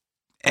out.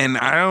 And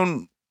I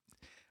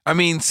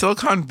mean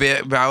Silicon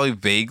Valley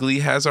vaguely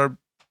has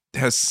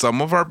some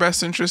of our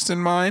best interest in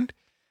mind.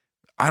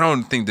 I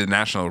don't think the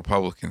national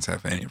Republicans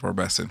have any of our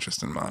best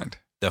interest in mind.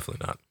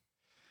 Definitely not.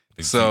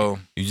 So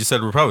you just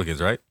said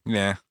Republicans, right?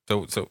 Yeah.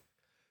 So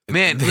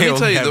man, let me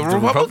tell you, the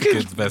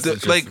Republicans best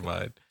interest in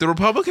mind. The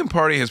Republican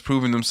Party has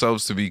proven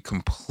themselves to be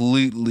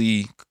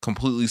completely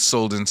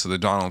sold into the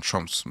Donald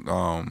Trump's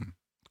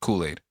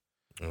Kool-Aid.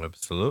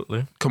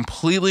 Absolutely.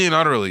 Completely and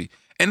utterly.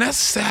 And that's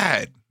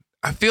sad.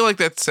 I feel like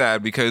that's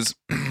sad because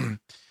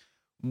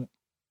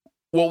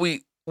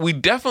we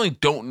definitely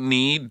don't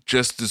need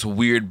just this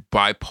weird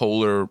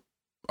bipolar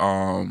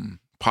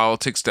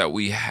politics that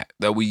we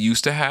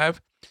used to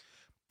have.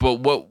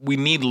 But what we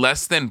need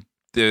less than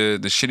the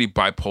shitty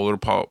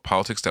bipolar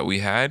politics that we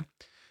had,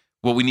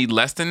 what we need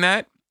less than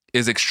that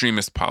is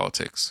extremist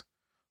politics,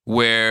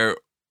 where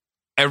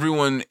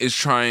everyone is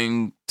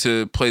trying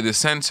to play the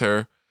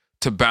center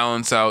to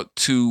balance out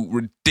two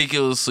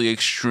ridiculously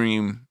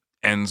extreme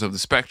ends of the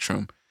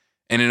spectrum.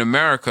 And in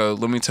America,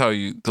 let me tell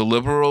you, the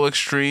liberal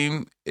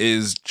extreme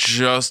is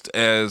just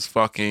as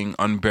fucking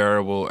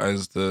unbearable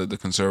as the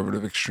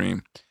conservative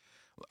extreme.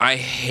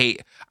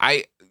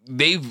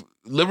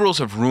 Liberals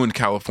have ruined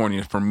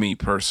California for me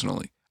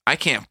personally. I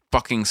can't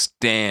fucking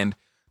stand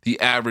the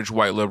average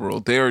white liberal.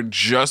 They are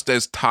just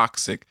as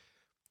toxic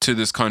to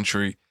this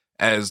country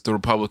as the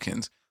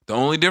Republicans. The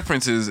only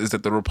difference is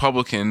that the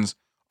Republicans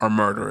are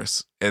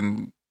murderous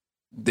and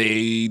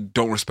they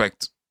don't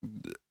respect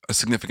a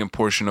significant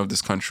portion of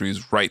this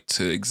country's right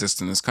to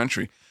exist in this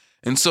country.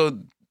 And so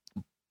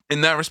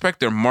in that respect,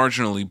 they're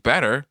marginally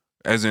better,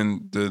 as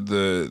in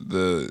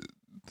the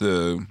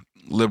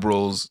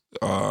liberals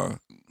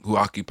who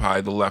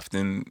occupy the left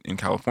in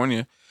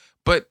California.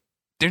 But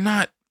they're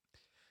not,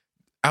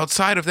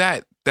 outside of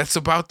that, that's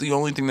about the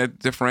only thing that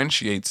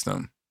differentiates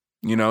them.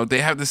 You know,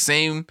 they have the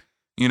same,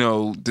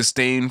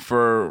 disdain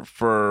for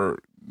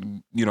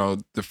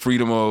the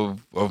freedom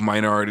of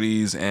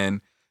minorities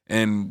and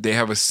they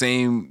have a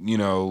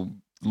same,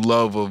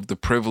 love of the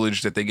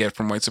privilege that they get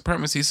from white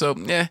supremacy. So,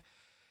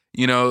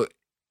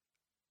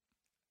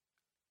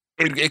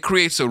 it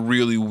creates a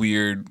really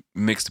weird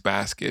mixed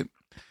basket.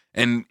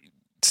 And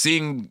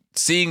seeing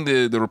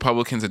the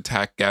Republicans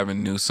attack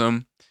Gavin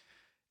Newsom,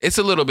 it's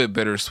a little bit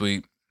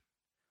bittersweet.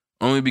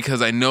 Only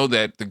because I know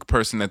that the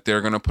person that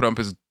they're going to put up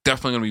is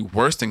definitely going to be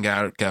worse than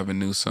Gavin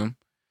Newsom.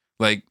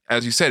 Like,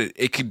 as you said,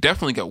 it could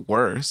definitely get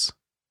worse,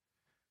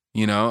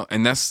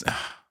 and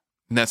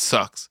that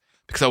sucks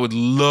because I would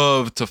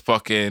love to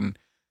fucking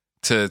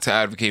to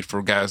advocate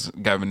for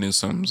Gavin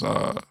Newsom's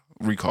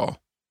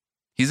recall.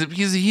 He's an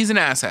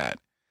asshat.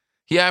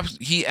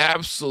 He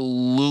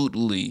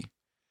absolutely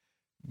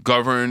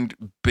governed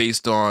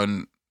based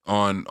on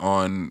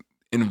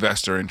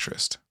investor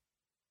interest.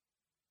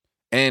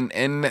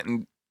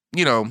 And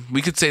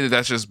we could say that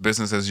that's just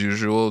business as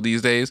usual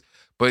these days,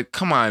 but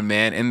come on,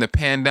 man, in the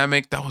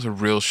pandemic, that was a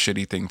real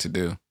shitty thing to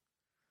do.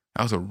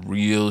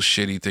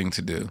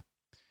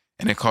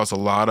 And it caused a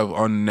lot of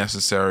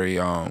unnecessary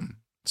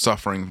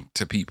suffering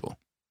to people.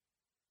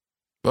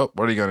 Well,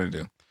 what are you gonna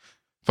do?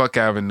 Fuck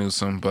Gavin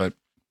Newsom, but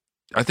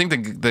I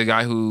think the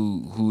guy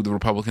who the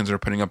Republicans are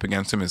putting up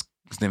against him his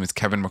name is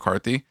Kevin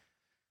McCarthy.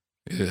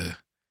 Yeah,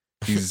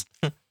 he's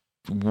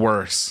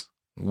worse.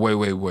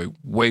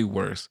 Way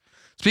worse.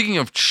 Speaking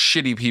of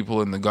shitty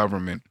people in the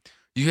government,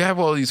 you have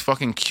all these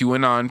fucking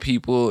QAnon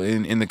people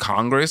in the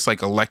Congress,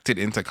 like elected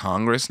into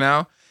Congress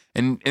now.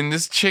 And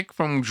this chick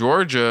from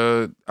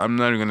Georgia, I'm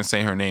not even going to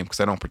say her name because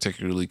I don't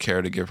particularly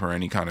care to give her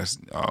any kind of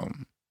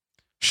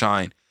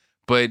shine.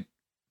 But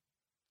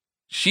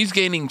she's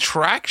gaining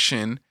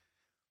traction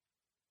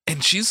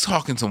and she's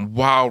talking some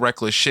wild,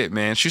 reckless shit,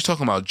 man. She's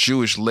talking about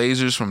Jewish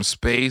lasers from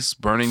space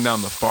burning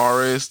down the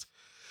forest.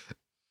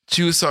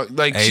 She was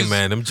like, hey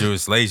man, them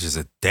Jewish ladies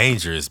are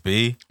dangerous,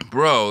 B.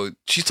 Bro,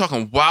 she's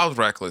talking wild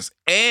reckless.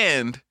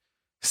 And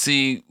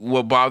see,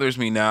 what bothers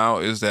me now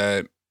is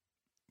that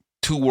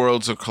two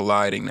worlds are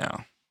colliding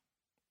now.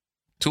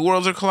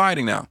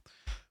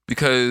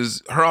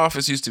 Because her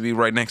office used to be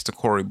right next to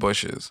Cori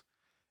Bush's.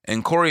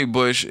 And Cori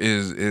Bush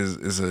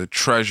is a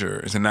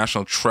treasure, is a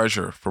national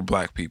treasure for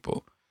black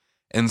people.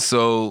 And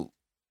so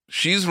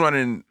she's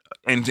running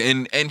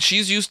and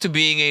she's used to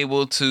being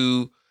able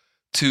to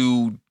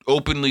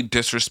openly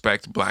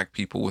disrespect black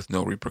people with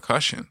no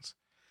repercussions.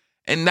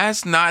 And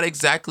that's not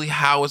exactly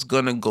how it's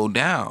gonna go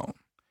down.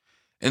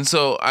 And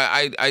so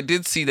I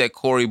did see that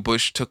Cori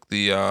Bush took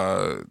the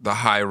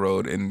high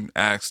road and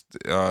asked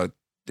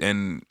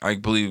and I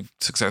believe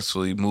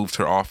successfully moved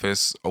her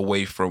office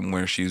away from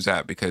where she was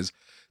at, because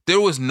there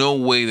was no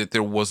way that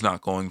there was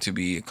not going to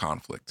be a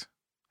conflict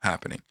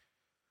happening.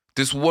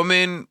 This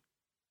woman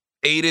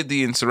aided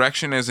the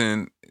insurrection, as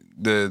in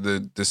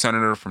the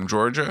senator from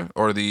Georgia,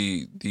 or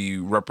the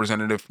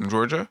representative from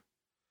Georgia.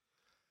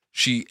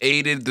 She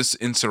aided this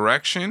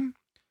insurrection.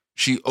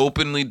 She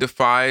openly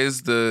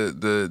defies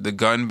the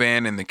gun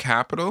ban in the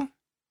Capitol.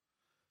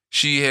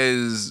 She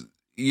has,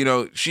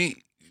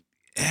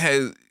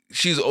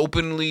 she's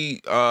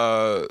openly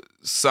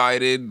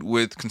sided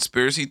with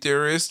conspiracy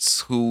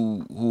theorists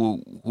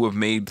who have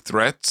made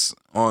threats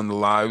on the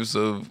lives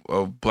of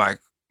black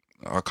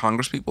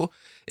Congress people.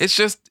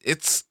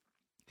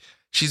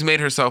 She's made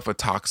herself a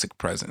toxic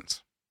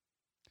presence.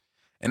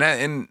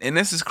 And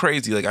this is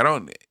crazy. Like, I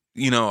don't,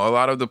 a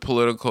lot of the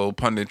political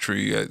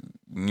punditry,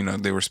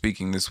 they were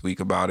speaking this week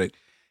about it,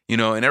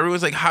 and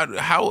everyone's like,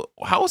 how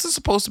is this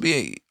supposed to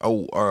be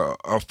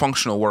a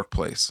functional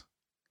workplace?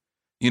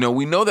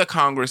 We know that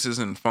Congress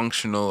isn't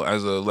functional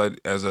as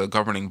a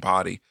governing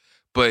body,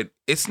 but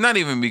it's not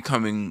even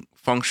becoming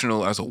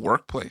functional as a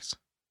workplace.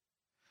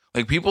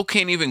 Like, people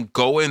can't even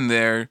go in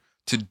there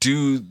to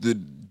do the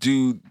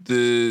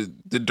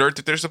dirt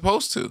that they're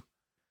supposed to.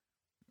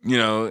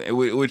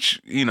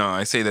 Which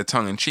I say that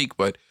tongue in cheek,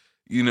 but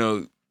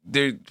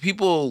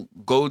people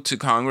go to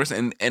Congress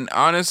and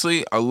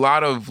honestly, a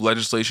lot of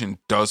legislation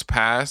does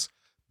pass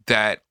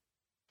that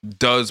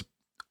does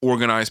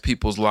organize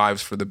people's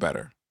lives for the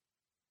better.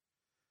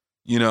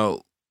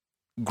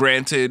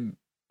 Granted,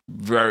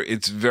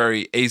 it's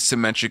very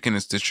asymmetric in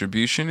its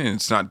distribution and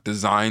it's not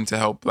designed to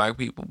help black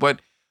people,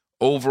 but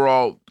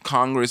overall,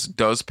 Congress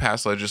does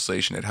pass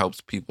legislation that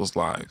helps people's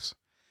lives.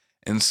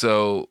 And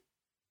so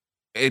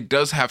it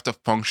does have to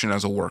function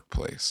as a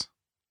workplace.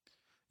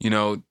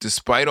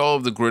 Despite all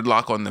of the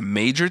gridlock on the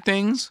major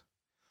things,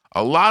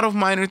 a lot of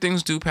minor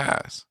things do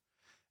pass.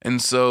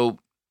 And so,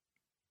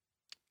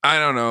 I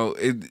don't know,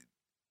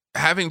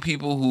 having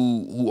people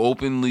who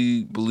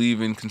openly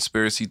believe in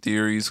conspiracy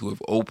theories, who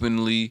have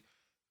openly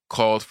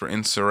called for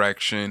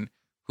insurrection,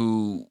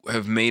 who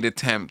have made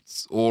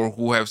attempts or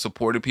who have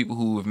supported people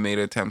who have made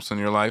attempts on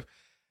your life.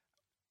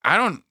 I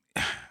don't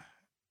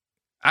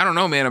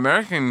know, man.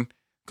 American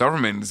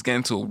government is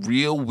getting to a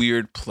real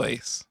weird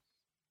place.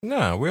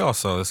 No, we all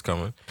saw this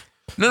coming.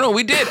 No,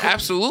 we did.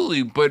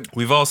 Absolutely. But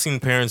we've all seen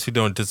parents who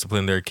don't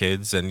discipline their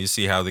kids, and you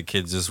see how the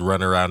kids just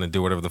run around and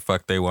do whatever the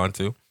fuck they want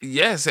to.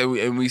 Yes.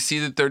 And we see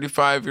the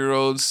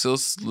 35-year-olds still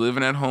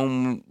living at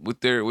home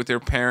with their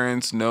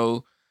parents.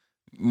 No,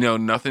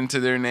 nothing to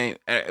their name.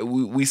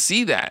 We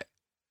see that.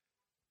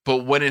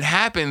 But when it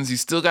happens, you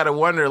still got to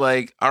wonder,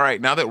 like, all right,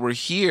 now that we're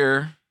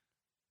here,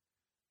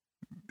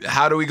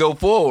 how do we go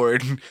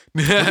forward?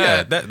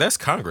 Yeah, that's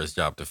Congress'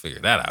 job to figure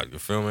that out. You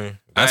feel me?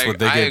 That's what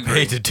they get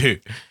paid to do.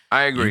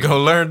 I agree. You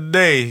go learn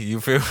today. You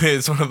feel me?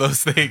 It's one of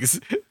those things.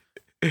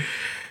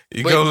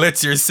 Go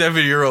let your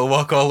 7-year-old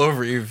walk all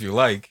over you if you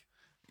like.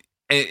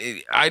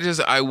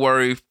 I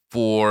worry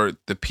for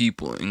the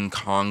people in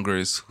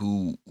Congress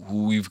who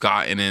we've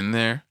gotten in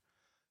there,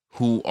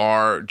 who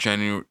are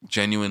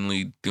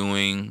genuinely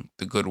doing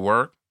the good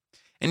work.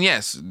 And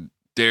yes,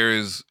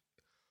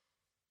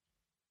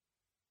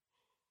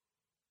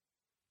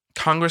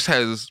 Congress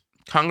has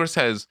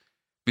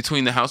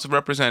between the House of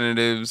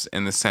Representatives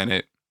and the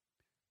Senate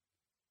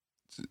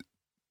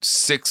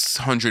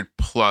 600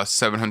 plus,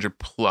 700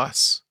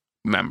 plus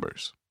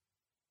members.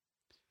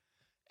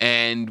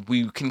 And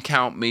we can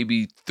count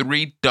maybe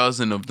 3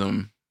 dozen of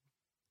them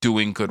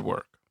doing good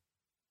work.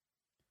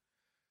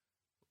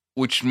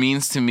 Which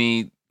means to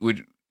me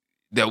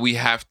that we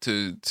have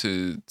to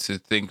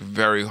think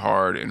very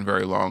hard and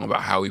very long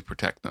about how we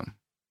protect them.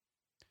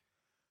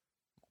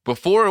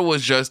 Before, it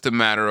was just a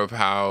matter of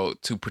how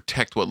to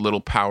protect what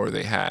little power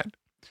they had.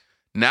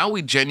 Now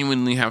we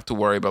genuinely have to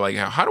worry about, like,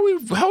 how do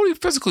we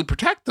physically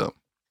protect them?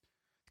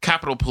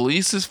 Capitol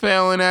Police is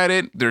failing at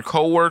it. Their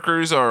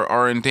co-workers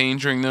are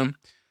endangering them.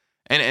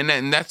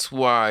 And that's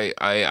why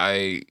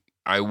I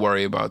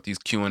worry about these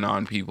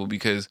QAnon people,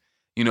 because,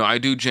 I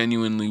do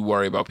genuinely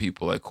worry about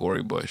people like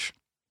Cori Bush.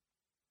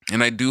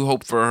 And I do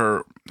hope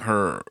for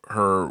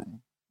her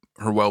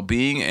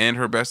well-being and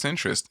her best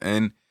interest.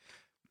 And,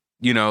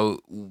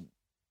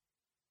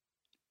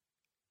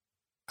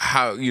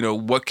 how,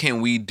 what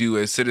can we do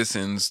as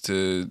citizens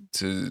to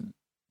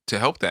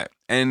help that.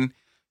 And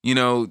you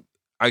know,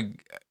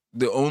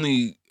 the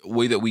only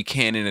way that we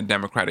can in a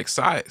democratic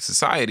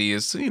society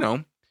is to, you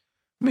know,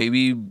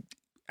 maybe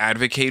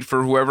advocate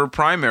for whoever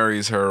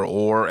primaries her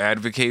or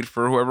advocate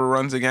for whoever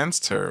runs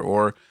against her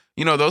or,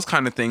 you know, those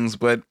kind of things.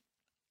 But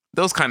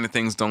those kind of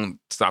things don't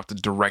stop the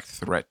direct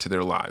threat to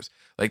their lives.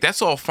 Like,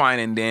 that's all fine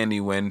and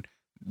dandy when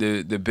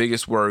the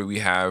biggest worry we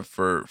have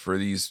for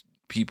these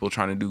people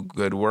trying to do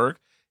good work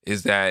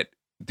is that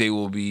they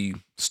will be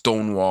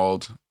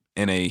stonewalled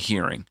in a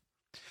hearing.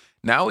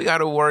 Now we got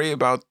to worry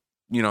about,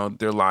 you know,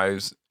 their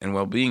lives and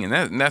well-being.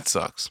 And that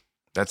sucks.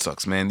 That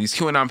sucks, man. These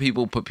QAnon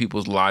people put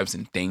people's lives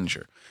in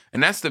danger.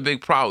 And that's the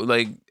big problem.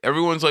 Like,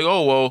 everyone's like,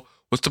 oh, well,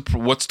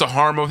 what's the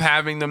harm of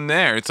having them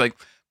there? It's like,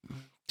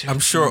 I'm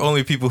sure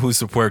only people who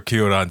support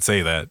QAnon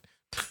say that.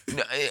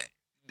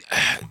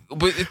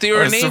 But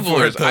they're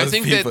enablers. I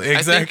think people. that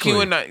Exactly.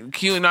 I think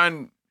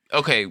QAnon.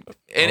 Okay,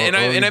 and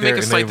I make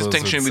a slight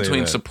distinction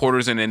between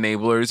supporters and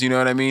enablers. You know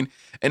what I mean?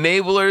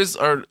 Enablers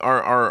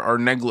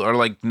are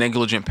like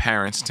negligent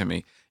parents to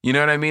me. You know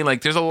what I mean?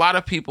 Like, there's a lot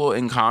of people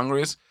in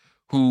Congress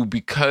who,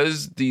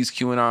 because these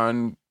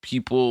QAnon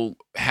people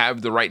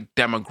have the right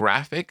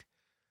demographic,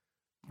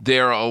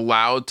 they're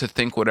allowed to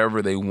think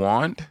whatever they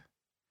want,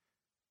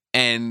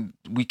 and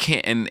we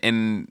can't.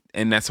 And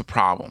that's a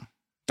problem.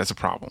 That's a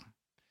problem.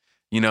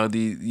 You know,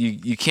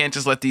 you can't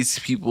just let these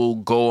people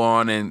go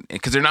on and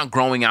because they're not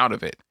growing out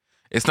of it.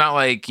 It's not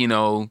like, you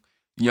know,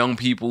 young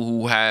people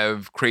who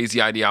have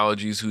crazy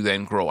ideologies who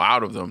then grow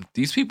out of them.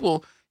 These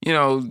people, you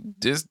know,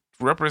 this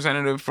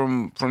representative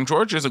from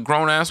Georgia is a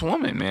grown ass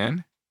woman,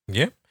 man.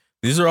 Yeah.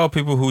 These are all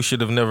people who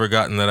should have never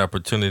gotten that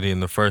opportunity in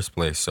the first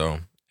place. So,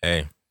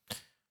 hey,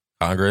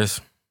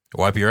 Congress,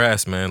 wipe your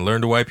ass, man.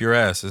 Learn to wipe your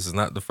ass. This is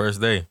not the first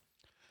day.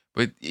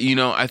 But, you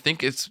know, I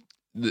think it's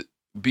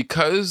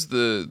because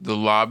the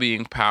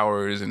lobbying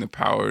powers and the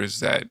powers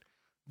that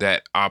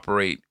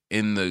operate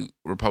in the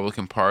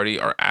Republican Party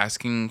are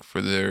asking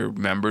for their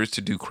members to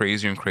do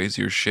crazier and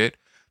crazier shit.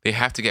 They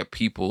have to get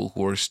people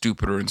who are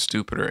stupider and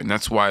stupider. And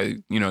that's why,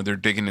 you know, they're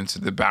digging into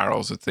the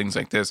barrels of things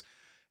like this.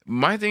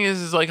 My thing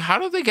is like, how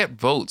do they get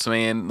votes,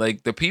 man?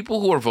 Like, the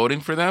people who are voting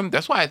for them,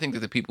 that's why I think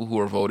that the people who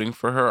are voting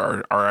for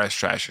her are as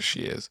trash as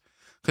she is.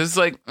 Because it's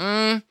like,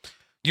 the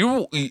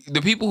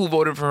people who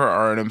voted for her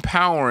are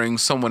empowering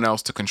someone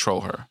else to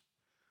control her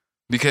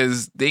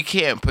because they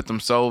can't put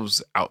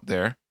themselves out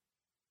there.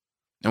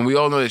 And we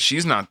all know that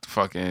she's not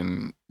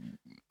fucking.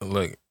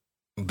 Look,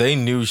 they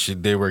knew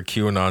they were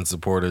QAnon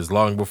supporters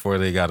long before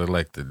they got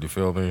elected. You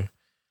feel me?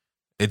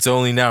 It's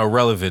only now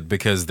relevant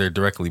because they're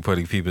directly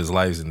putting people's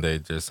lives in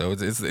danger. So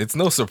it's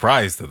no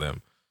surprise to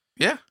them.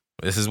 Yeah,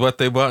 this is what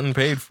they bought and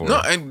paid for.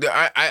 No, and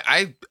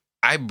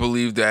I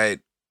believe that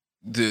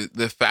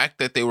the fact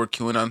that they were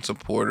QAnon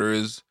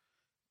supporters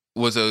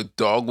was a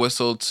dog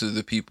whistle to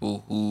the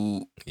people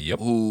who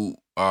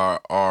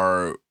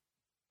are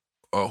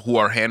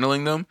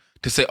handling them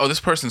to say, oh, this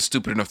person's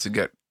stupid enough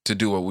to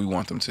do what we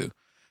want them to.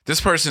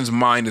 This person's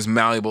mind is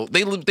malleable.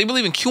 They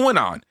believe in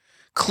QAnon.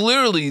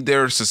 Clearly,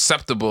 they're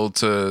susceptible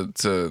to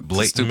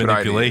blatant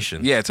manipulation.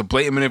 Ideas. Yeah, it's a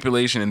blatant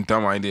manipulation and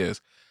dumb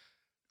ideas.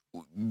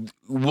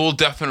 We'll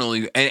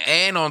definitely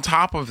and on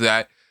top of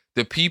that,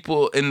 the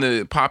people in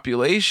the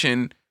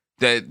population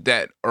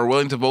that are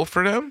willing to vote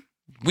for them,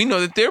 we know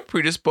that they're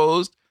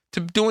predisposed to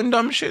doing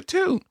dumb shit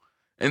too.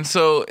 And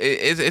so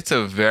it's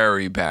a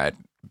very bad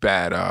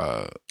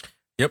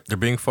Yep, they're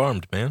being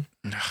farmed, man.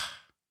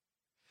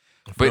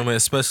 But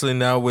especially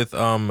now with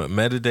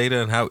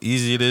metadata and how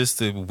easy it is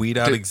to weed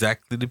out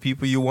exactly the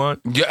people you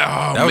want.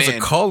 Yeah, that was a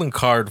calling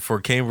card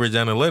for Cambridge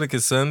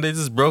Analytica, son. They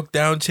just broke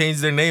down,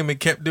 changed their name, and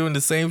kept doing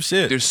the same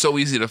shit. They're so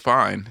easy to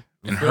find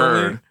and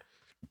heard.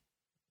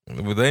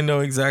 Well, they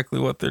know exactly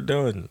what they're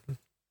doing. I'm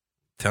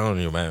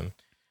telling you, man.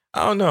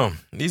 I don't know.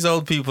 These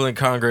old people in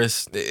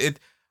Congress,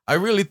 I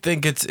really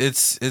think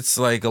it's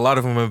like a lot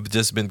of them have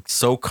just been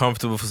so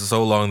comfortable for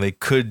so long they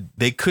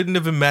couldn't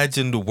have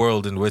imagined a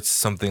world in which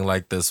something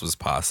like this was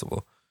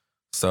possible.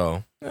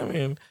 So, I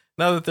mean,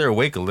 now that they're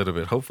awake a little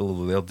bit,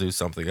 hopefully they'll do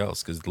something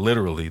else because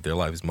literally their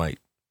lives might,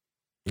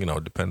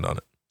 depend on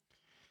it.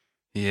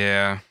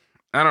 Yeah.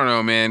 I don't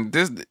know, man.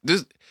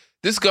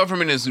 This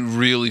government is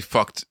really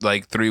fucked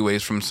like 3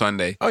 ways from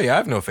Sunday. Oh yeah, I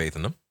have no faith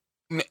in them.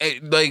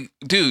 Like,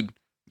 dude,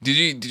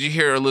 did you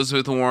hear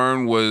Elizabeth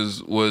Warren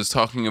was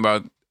talking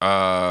about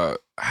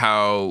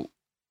how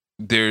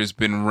there's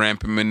been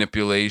rampant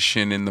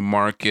manipulation in the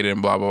market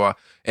and blah blah blah,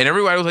 and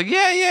everybody was like,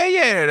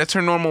 yeah, that's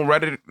her normal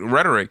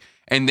rhetoric.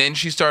 And then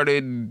she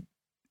started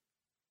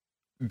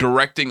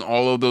directing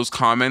all of those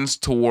comments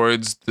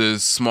towards the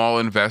small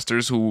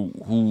investors who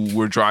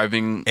were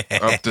driving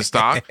up the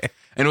stock,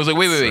 and it was like,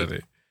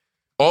 wait.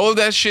 All of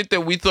that shit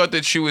that we thought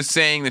that she was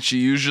saying that she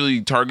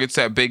usually targets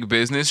at big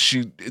business,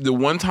 the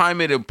one time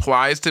it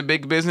applies to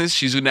big business,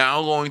 she's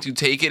now going to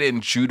take it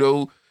and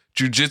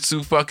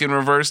jujitsu fucking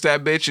reverse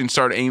that bitch and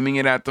start aiming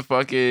it at the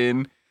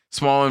fucking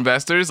small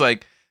investors.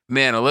 Like,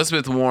 man,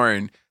 Elizabeth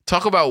Warren,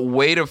 talk about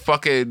way to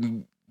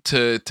fucking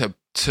to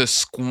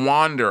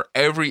squander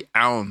every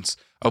ounce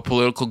of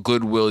political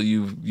goodwill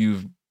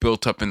you've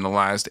built up in the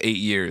last 8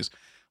 years.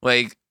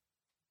 Like,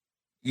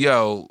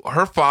 yo,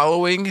 her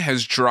following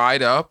has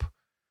dried up.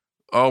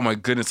 Oh my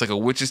goodness, like a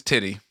witch's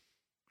titty.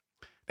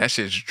 That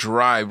shit's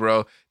dry,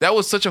 bro. That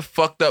was such a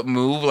fucked up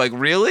move. Like,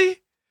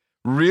 really?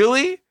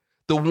 Really?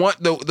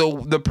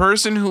 The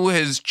person who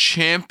has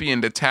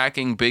championed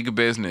attacking big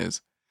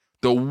business,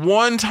 the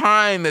one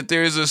time that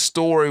there's a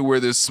story where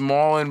this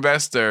small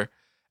investor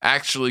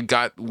actually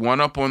got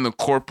one up on the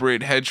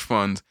corporate hedge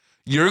funds,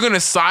 you're gonna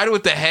side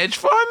with the hedge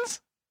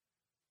funds?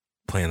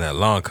 Playing that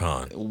long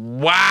con.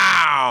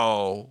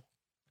 Wow.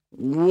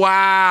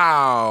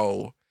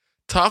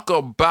 Talk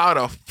about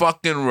a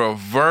fucking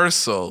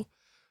reversal.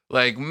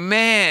 Like,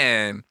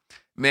 man,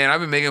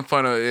 I've been making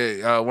fun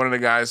of one of the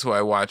guys who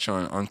I watch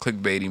on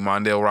Clickbaity,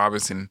 Mondale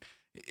Robinson.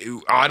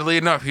 Oddly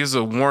enough, he's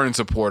a Warren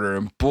supporter.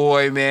 And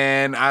boy,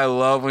 man, I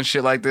love when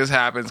shit like this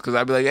happens because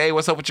I'd be like, hey,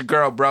 what's up with your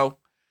girl, bro?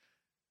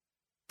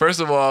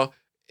 First of all,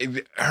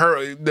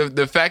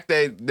 the fact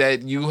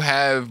that you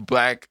have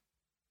black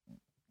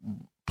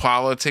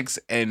politics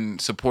and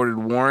supported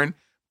Warren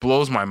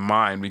blows my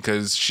mind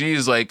because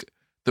she's like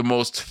the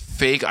most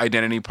fake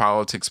identity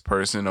politics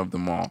person of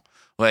them all.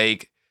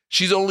 Like,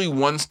 she's only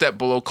one step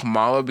below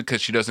Kamala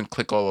because she doesn't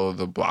click all of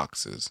the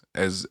boxes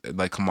as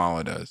like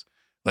Kamala does,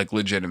 like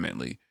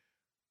legitimately.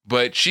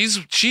 But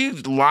she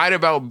lied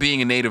about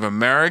being a Native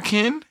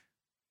American.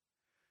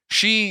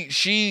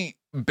 She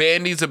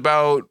bandies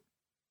about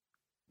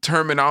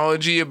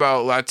terminology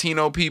about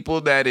Latino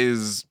people that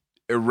is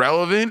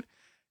irrelevant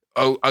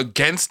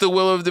against the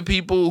will of the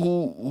people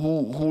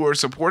who are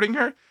supporting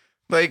her.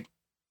 Like,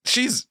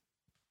 she's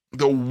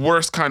the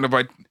worst kind of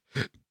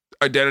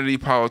identity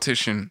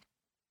politician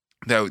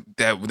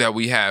that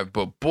we have.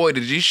 But boy,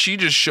 she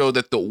just show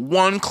that the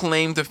one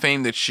claim to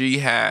fame that she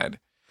had,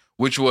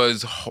 which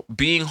was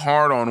being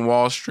hard on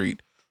Wall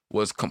Street,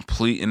 was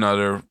complete and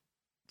utter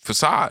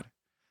facade.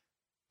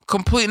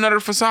 Complete and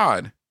utter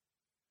facade.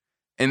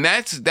 And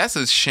that's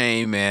a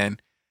shame, man,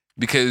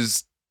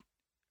 because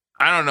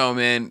I don't know,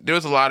 man. There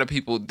was a lot of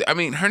people. I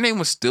mean, her name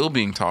was still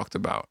being talked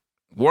about.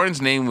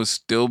 Warren's name was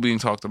still being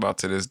talked about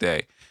to this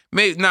day.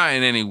 Maybe not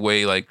in any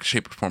way, like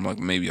shape or form, like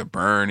maybe a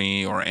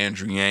Bernie or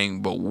Andrew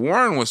Yang, but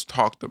Warren was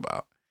talked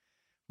about.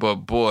 But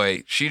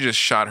boy, she just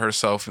shot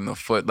herself in the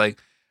foot. Like,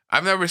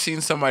 I've never seen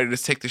somebody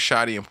just take the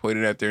shotty and point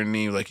it at their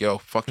knee, like, yo,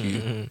 fuck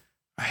you.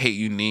 I hate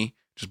you, knee.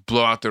 Just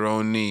blow out their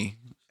own knee.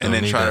 And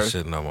then try to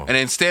shit no more. And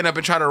then stand up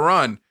and try to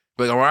run.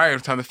 Like, all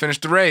right, time to finish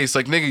the race.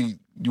 Like, nigga,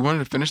 you wanted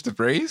to finish the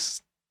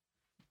race?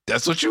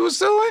 That's what you was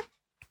doing?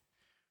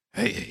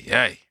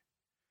 Hey.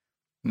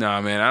 Nah,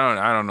 man,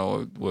 I don't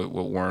know what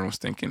Warren was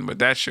thinking, but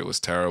that shit was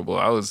terrible.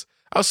 I was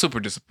super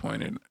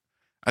disappointed.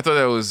 I thought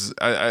that was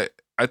I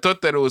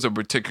thought that it was a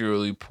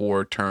particularly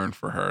poor turn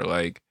for her.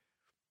 Like,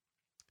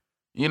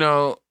 you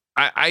know,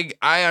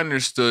 I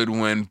understood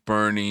when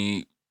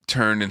Bernie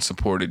turned and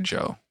supported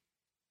Joe.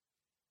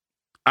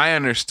 I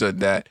understood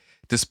that.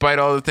 Despite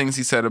all the things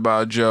he said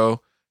about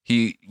Joe,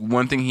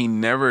 one thing he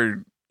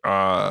never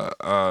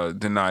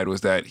denied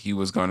was that he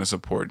was going to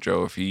support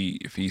Joe if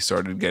he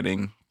started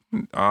getting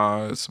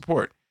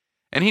support,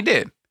 and he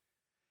did.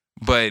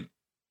 But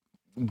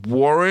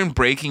Warren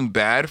breaking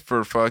bad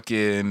for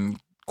fucking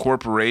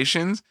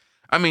corporations.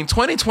 I mean,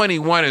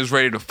 2021 is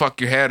ready to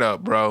fuck your head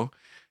up, bro.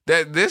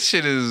 This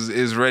shit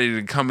is ready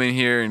to come in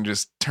here and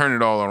just turn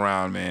it all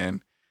around,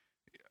 man.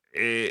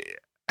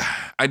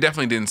 I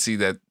definitely didn't see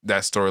that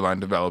storyline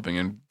developing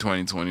in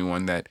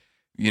 2021. That,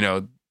 you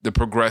know, the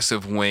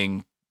progressive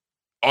wing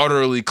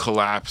utterly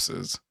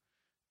collapses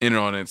in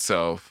on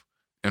itself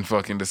and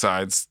fucking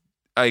decides,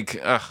 like,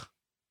 ugh.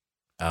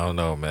 I don't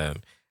know,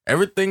 man.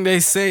 Everything they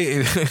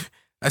say,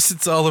 that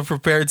shit's all a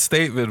prepared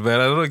statement, man.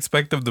 I don't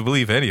expect them to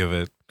believe any of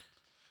it.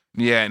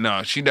 Yeah,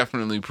 no, she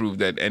definitely proved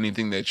that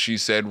anything that she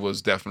said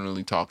was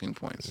definitely talking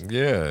points.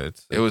 Yeah.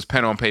 It was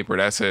pen on paper.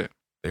 That's it.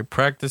 They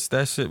practice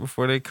that shit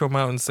before they come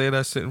out and say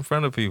that shit in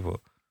front of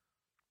people.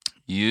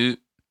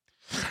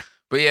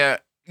 But yeah,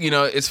 you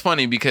know, it's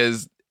funny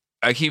because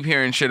I keep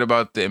hearing shit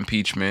about the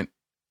impeachment,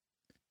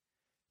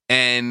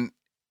 and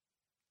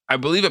I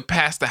believe it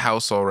passed the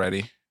House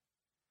already,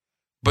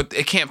 but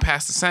it can't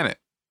pass the Senate.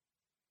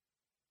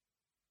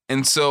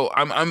 And so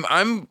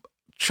I'm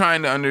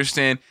trying to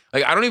understand,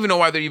 like, I don't even know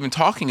why they're even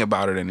talking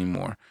about it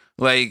anymore.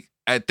 Like,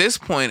 at this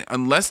point,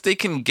 unless they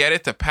can get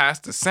it to pass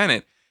the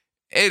Senate,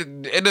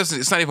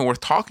 it's not even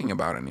worth talking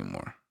about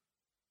anymore.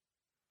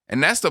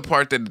 And that's the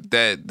part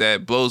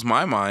that blows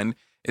my mind,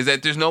 is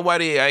that there's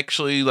nobody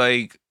actually,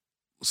 like,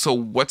 so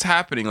what's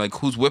happening? Like,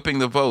 who's whipping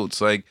the votes?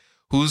 Like,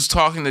 who's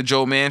talking to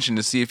Joe Manchin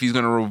to see if he's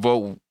going to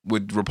vote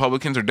with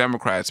Republicans or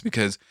Democrats?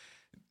 Because,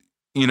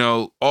 you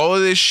know, all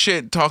of this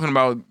shit talking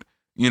about,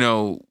 you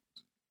know,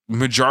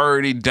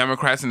 majority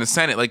Democrats in the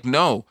Senate. Like,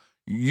 no,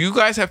 you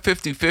guys have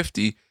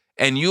 50-50,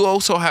 and you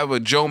also have a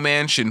Joe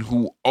Manchin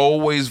who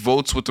always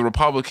votes with the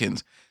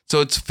Republicans. So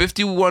it's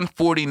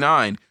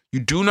 51-49. You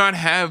do not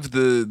have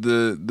the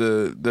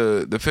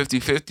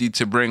 50-50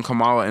 to bring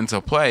Kamala into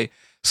play.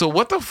 So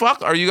what the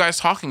fuck are you guys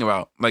talking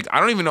about? Like, I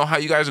don't even know how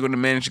you guys are going to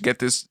manage to get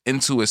this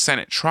into a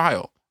Senate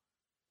trial.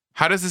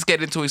 How does this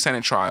get into a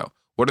Senate trial?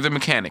 What are the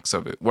mechanics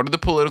of it? What are the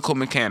political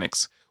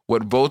mechanics?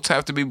 What votes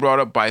have to be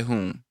brought up by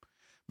whom?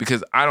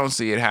 Because I don't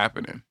see it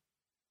happening.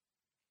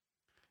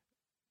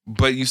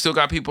 But you still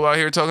got people out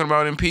here talking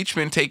about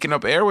impeachment, taking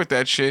up air with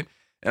that shit.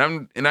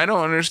 And I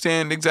don't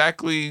understand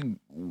exactly,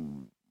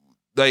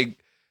 like,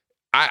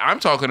 I'm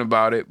talking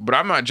about it, but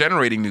I'm not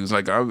generating news.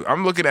 Like,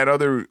 I'm looking at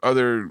other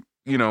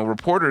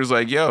reporters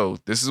like, yo,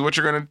 this is what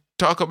you're going to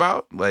talk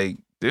about? Like,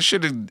 this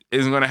shit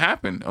isn't going to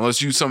happen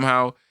unless you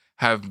somehow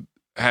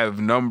have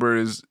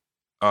numbers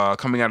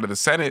coming out of the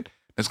Senate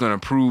that's going to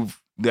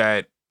prove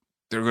that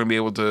they're going to be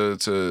able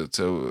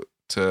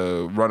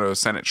to run a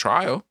Senate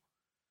trial.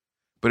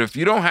 But if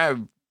you don't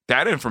have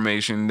that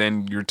information,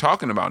 then you're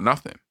talking about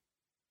nothing.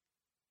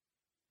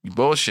 You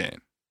bullshit.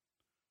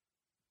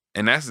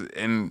 And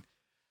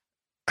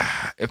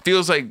it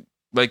feels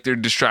like they're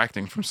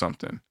distracting from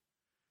something.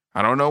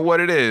 I don't know what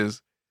it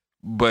is,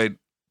 but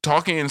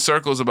talking in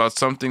circles about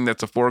something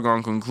that's a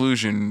foregone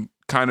conclusion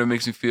kind of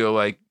makes me feel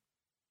like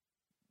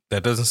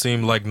that doesn't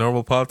seem like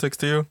normal politics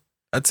to you.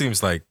 That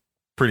seems like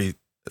politics.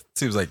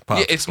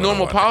 Yeah, it's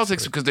normal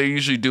politics because they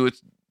usually do it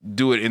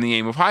in the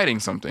aim of hiding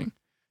something.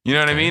 You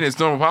know what I mean? It's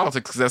normal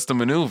politics because that's the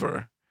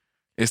maneuver.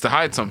 It's to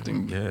hide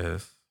something.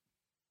 Yes.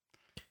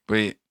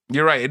 But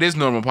you're right. It is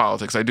normal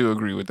politics. I do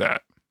agree with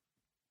that.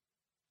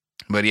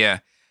 But yeah.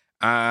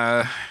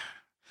 And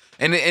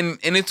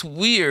it's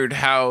weird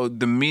how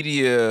the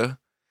media,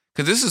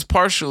 because this is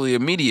partially a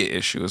media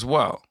issue as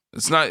well.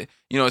 It's not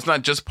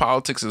just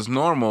politics as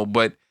normal,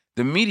 but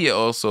the media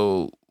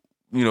also,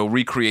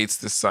 recreates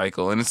this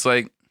cycle. And it's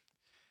like,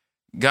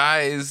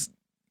 guys,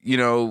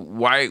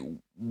 why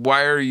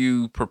are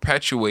you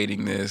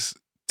perpetuating this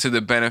to the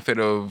benefit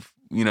of,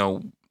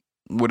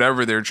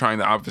 whatever they're trying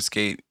to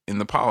obfuscate in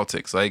the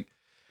politics? Like,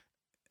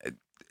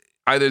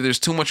 either there's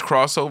too much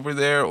crossover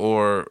there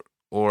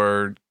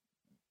or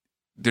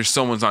there's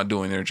someone's not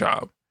doing their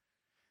job.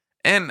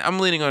 And I'm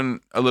leaning on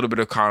a little bit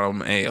of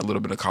column A, a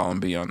little bit of column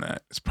B on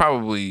that. It's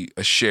probably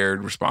a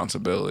shared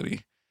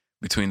responsibility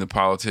between the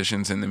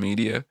politicians and the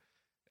media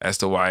as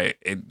to why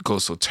it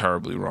goes so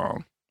terribly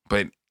wrong.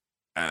 But,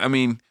 I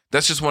mean,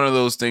 that's just one of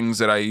those things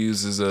that I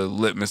use as a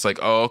litmus. Like,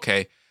 oh,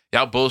 okay,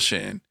 y'all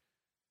bullshitting.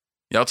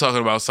 Y'all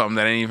talking about something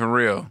that ain't even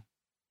real.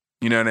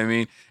 You know what I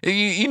mean?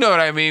 You know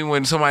what I mean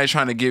when somebody's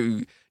trying to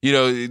give,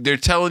 they're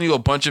telling you a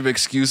bunch of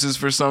excuses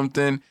for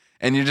something,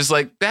 and you're just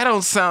like, that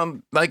don't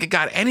sound like it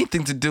got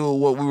anything to do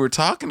with what we were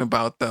talking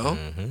about, though.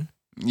 Mm-hmm.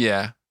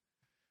 Yeah.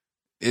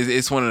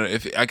 It's one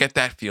of the, I get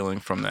that feeling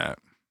from that.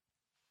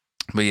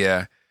 But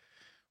yeah,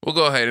 we'll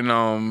go ahead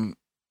and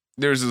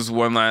there's this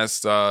one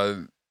last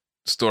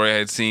story I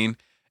had seen,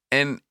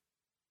 and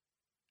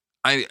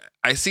I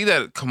see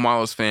that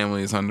Kamala's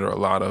family is under a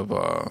lot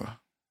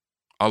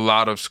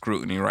of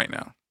scrutiny right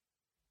now.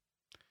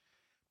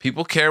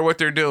 People care what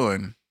they're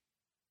doing.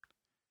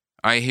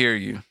 I hear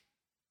you.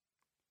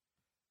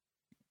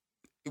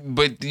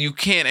 But you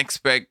can't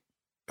expect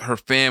her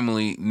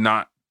family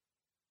not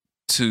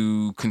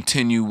to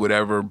continue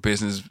whatever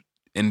business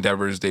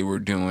endeavors they were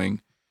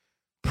doing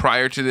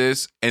prior to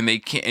this, and you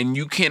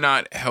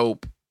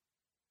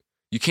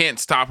can't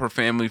stop her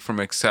family from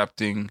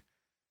accepting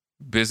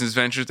business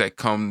ventures that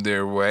come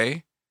their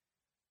way,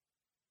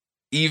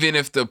 even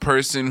if the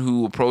person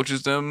who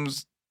approaches them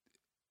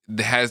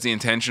has the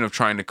intention of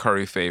trying to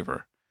curry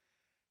favor.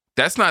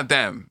 That's not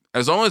them.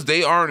 As long as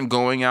they aren't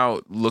going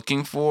out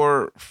looking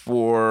for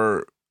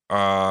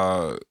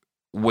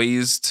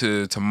ways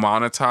to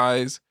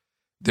monetize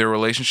their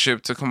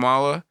relationship to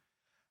Kamala,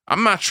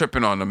 I'm not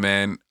tripping on them,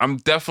 man. I'm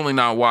definitely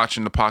not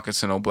watching the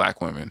pockets of no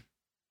black women.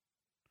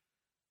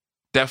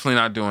 Definitely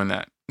not doing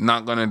that.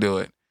 Not gonna do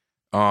it.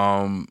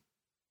 And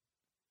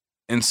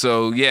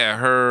so yeah,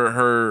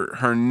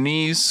 her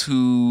niece,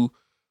 who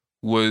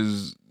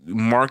was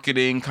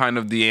marketing kind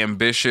of the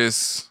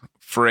ambitious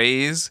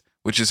phrase,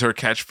 which is her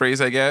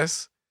catchphrase, I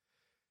guess,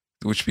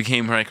 which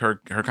became like her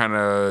kind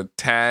of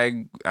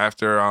tag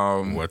after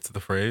what's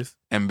the phrase?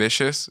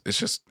 Ambitious. It's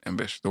just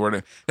ambitious. The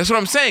word. That's what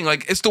I'm saying.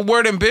 Like, it's the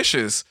word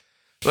ambitious.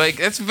 Like,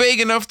 that's vague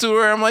enough to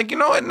where I'm like, you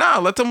know what? Nah,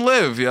 let them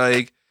live.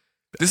 Like,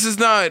 this is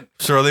not.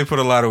 Sure, they put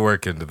a lot of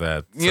work into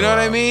that. You know what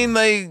I mean?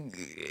 Like,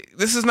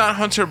 this is not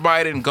Hunter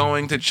Biden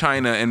going to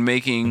China and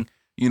making,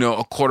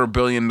 $250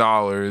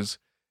 million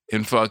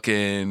in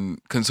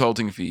fucking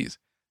consulting fees.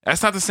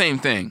 That's not the same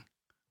thing.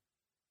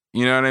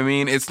 You know what I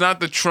mean? It's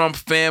not the Trump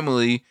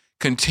family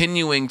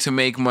continuing to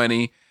make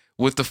money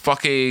with the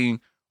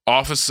fucking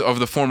office of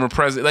the former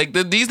president.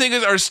 Like, these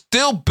niggas are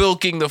still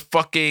bilking the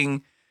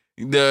fucking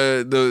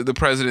the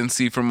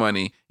presidency for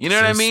money. You know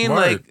what I mean?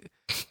 Smart. Like,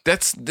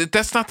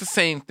 that's not the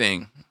same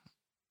thing.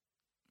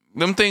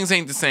 Them things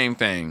ain't the same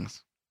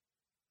things.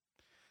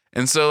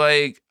 And so,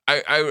 like,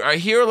 I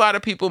hear a lot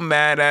of people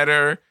mad at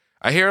her.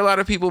 I hear a lot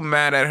of people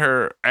mad at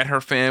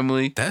her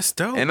family. That's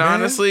dope. And man.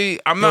 honestly,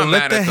 I'm not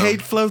mad at them. Let the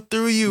hate flow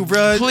through you,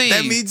 bro. Please.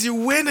 That means you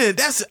winning.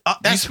 That's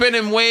you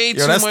spending way too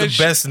that's much. That's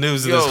the best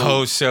news of this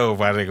whole show,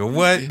 my nigga.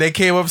 What? They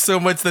came up so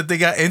much that they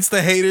got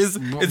Insta haters.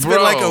 It's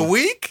been like a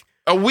week.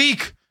 A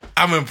week.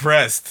 I'm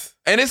impressed.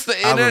 And it's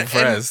I'm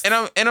impressed.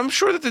 and I'm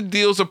sure that the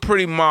deals are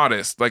pretty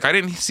modest. Like I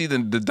didn't see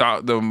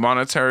the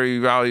monetary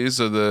values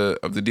of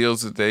the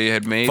deals that they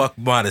had made. Fuck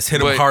modest.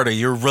 Hit him harder.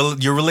 You're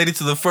related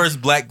to the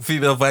first black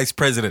female vice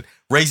president.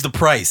 Raise the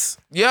price.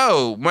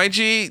 Yo, my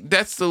G,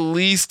 that's the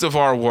least of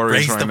our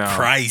worries right now. Raise the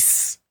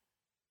price.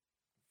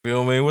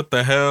 Feel me? What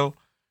the hell?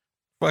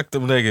 Fuck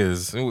them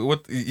niggas.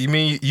 What you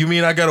mean? You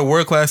mean I got a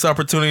world class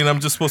opportunity and I'm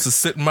just supposed to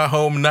sit in my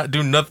home and not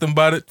do nothing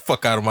about it?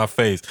 Fuck out of my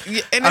face.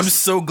 Yeah, I'm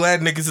so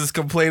glad niggas is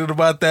complaining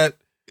about that.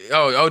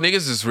 Oh,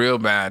 niggas is real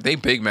mad. They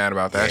big mad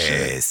about that shit.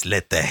 Yes,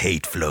 let the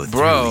hate flow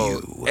bro,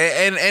 through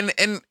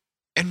you.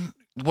 And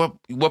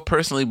what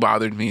personally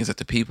bothered me is that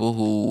the people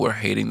who were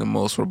hating the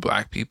most were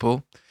black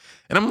people.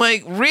 And I'm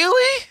like,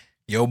 really?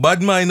 Yo,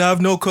 bad mind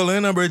have no color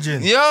in a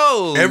virgin.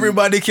 Yo.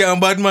 Everybody can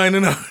bad mind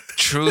enough.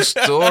 True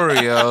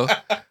story, yo.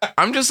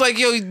 I'm just like,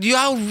 yo,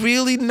 y'all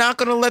really not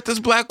gonna let this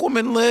black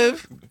woman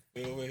live?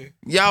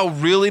 Y'all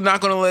really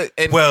not gonna let?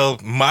 Well,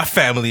 my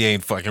family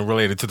ain't fucking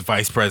related to the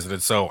vice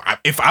president, so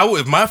if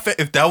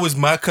that was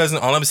my cousin,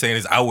 all I'm saying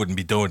is I wouldn't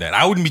be doing that.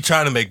 I wouldn't be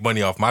trying to make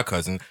money off my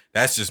cousin.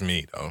 That's just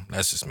me, though.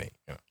 That's just me.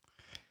 You know?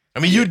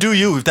 I mean, you do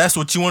you. If that's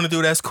what you want to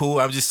do, that's cool.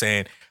 I'm just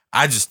saying.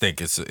 I just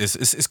think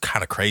it's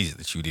kind of crazy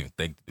that you would even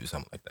think to do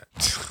something like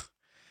that.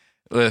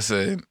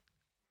 Listen.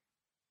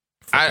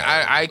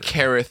 I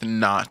careth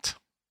not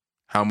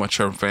how much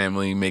her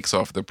family makes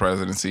off the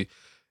presidency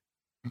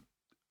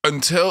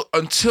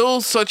until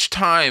such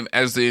time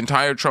as the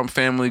entire Trump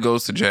family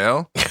goes to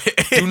jail.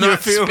 Do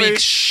not speak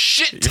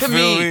shit to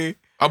me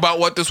about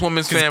what this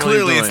woman's family is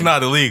doing. Clearly, it's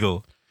not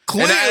illegal.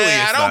 Clearly,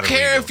 I don't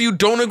care if you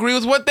don't agree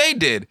with what they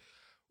did.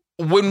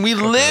 When we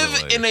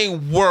live in a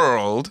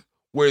world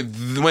where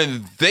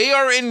when they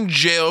are in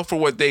jail for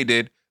what they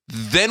did,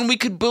 then we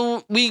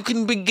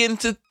can begin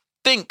to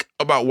think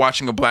about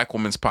watching a black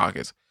woman's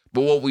pockets.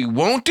 But what we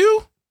won't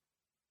do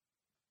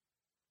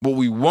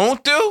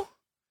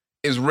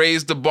is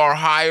raise the bar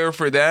higher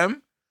for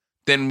them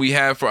than we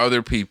have for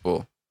other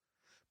people.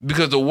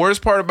 Because the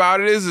worst part about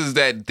it is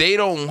that they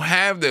don't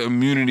have the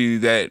immunity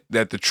that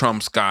the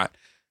Trumps got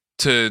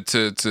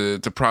to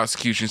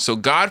prosecution. So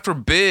God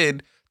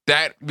forbid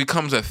that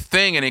becomes a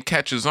thing and it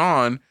catches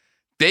on,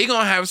 they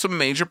gonna have some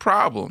major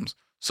problems.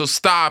 So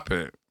stop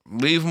it.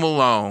 Leave them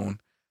alone.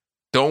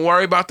 Don't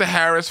worry about the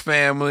Harris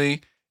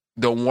family.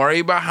 Don't worry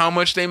about how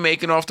much they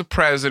making off the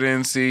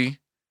presidency.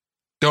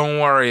 Don't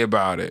worry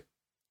about it.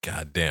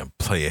 Goddamn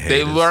player haters.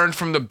 They learned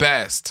from the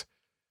best.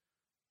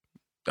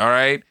 All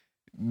right?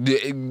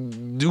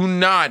 Do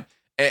not.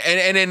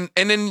 And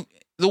then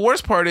the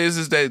worst part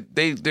is that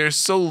they're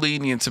so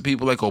lenient to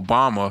people like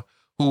Obama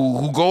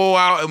who go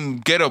out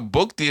and get a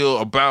book deal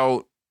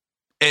about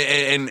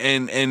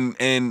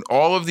and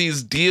all of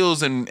these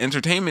deals and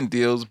entertainment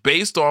deals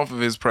based off of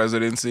his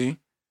presidency.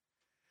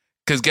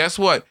 Because guess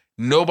what?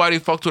 Nobody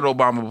fucked with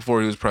Obama before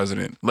he was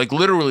president. Like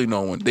literally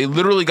no one. They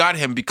literally got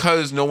him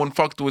because no one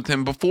fucked with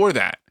him before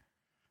that.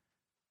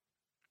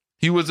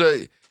 He was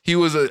a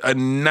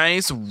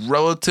nice,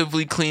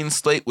 relatively clean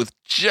slate with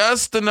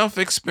just enough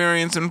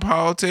experience in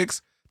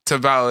politics to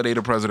validate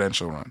a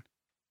presidential run.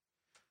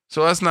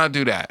 So let's not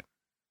do that.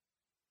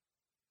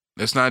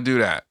 Let's not do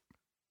that.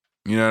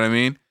 You know what I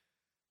mean?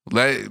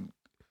 Let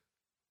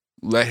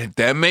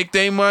them make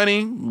their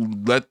money.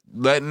 Let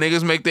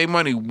niggas make their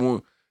money.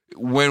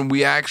 When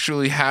we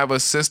actually have a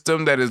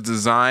system that is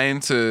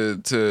designed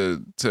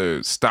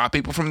to stop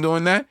people from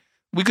doing that,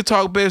 we could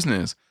talk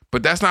business.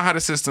 But that's not how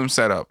the system's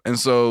set up. And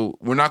so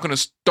we're not going to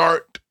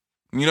start,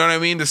 you know what I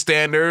mean, the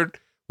standard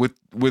with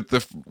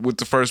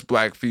the first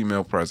black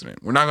female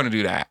president. We're not going to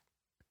do that.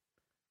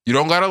 You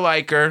don't got to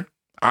like her.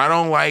 I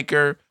don't like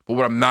her. But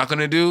what I'm not going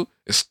to do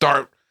is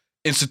start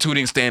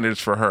instituting standards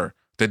for her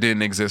that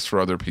didn't exist for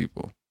other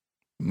people.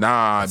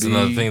 Nah, that's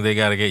another thing they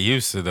got to get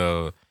used to,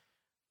 though.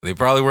 They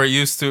probably weren't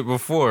used to it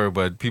before,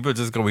 but people are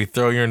just going to be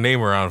throwing your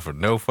name around for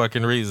no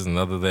fucking reason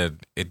other than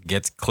it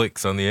gets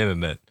clicks on the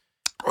internet.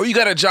 Oh, you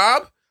got a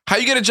job? How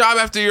you get a job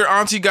after your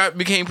auntie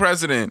became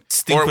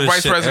president or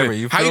vice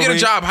president? How you get a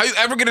job? How you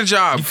ever get a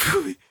job?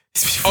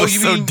 Oh,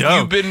 you mean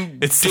you've been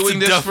doing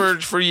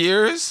this for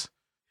years?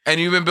 And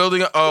you've been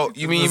building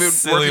you mean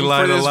you've been working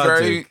for this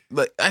very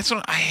like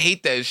I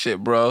hate that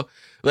shit, bro.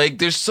 Like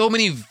there's so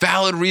many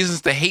valid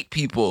reasons to hate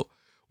people.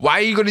 Why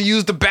are you going to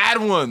use the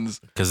bad ones?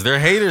 Because they're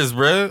haters,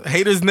 bro.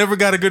 Haters never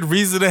got a good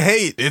reason to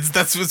hate.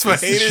 That's what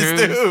haters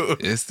do.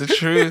 It's the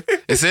truth.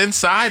 It's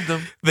inside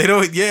them. They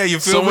don't. Yeah, you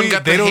feel me?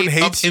 They don't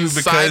hate you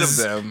because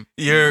of them.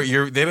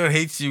 They don't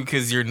hate you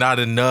because you're not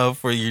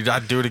enough or you're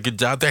not doing a good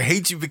job. They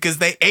hate you because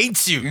they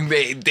hate you.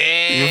 They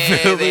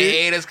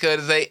hate us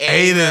because they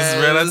hate us,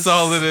 bro. That's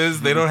all it is.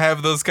 They don't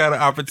have those kind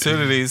of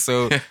opportunities.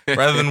 So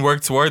rather than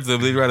work towards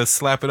them, they try to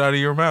slap it out of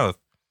your mouth.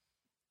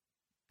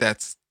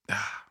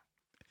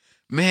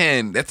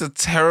 Man, that's a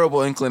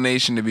terrible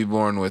inclination to be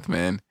born with,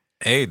 man.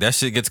 Hey, that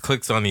shit gets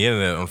clicks on the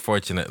internet,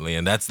 unfortunately,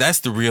 and that's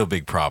the real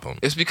big problem.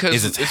 It's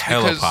because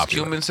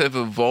humans have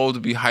evolved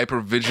to be hyper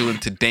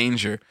vigilant to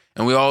danger,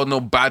 and we all know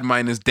bad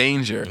mind is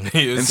danger,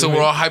 and so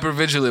we're all hyper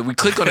vigilant. We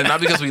click on it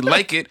not because we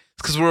like it,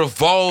 it's because we're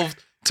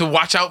evolved to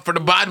watch out for the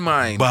bad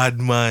mind. Bad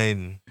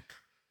mind.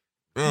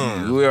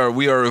 We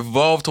are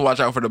evolved to watch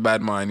out for the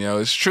bad mind, yo.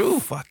 It's true.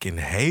 Fucking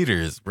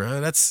haters, bro.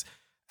 That's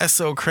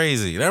so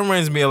crazy. That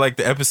reminds me of like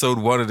the episode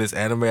 1 of this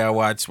anime I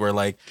watched where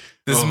like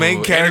this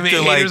main character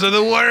anime like haters are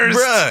the worst.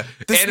 Bruh,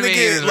 this Anime nigga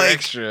haters are like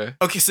extra.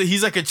 okay, so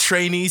he's like a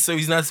trainee, so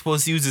he's not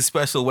supposed to use a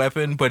special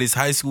weapon, but his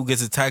high school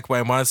gets attacked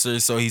by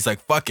monsters, so he's like,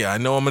 fuck it, I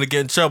know I'm gonna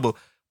get in trouble,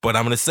 but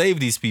I'm gonna save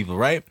these people,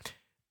 right?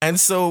 And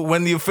so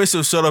when the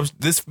official showed up,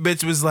 this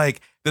bitch was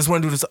like, this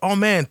one dude was, oh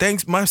man,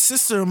 thanks, my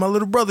sister and my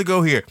little brother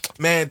go here.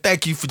 Man,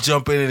 thank you for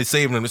jumping in and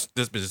saving them. This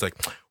bitch is like,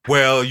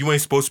 well, you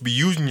ain't supposed to be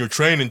using your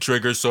training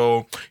trigger,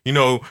 so, you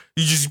know,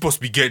 you're just supposed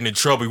to be getting in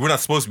trouble. We're not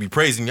supposed to be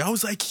praising you. I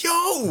was like, yo,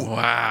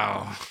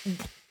 Wow.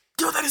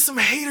 that is some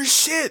hater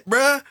shit,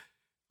 bruh.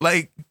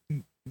 Like,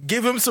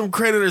 give him some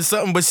credit or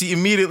something, but she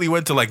immediately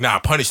went to like, nah,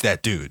 punish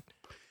that dude.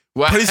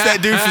 Punish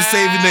that dude for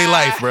saving their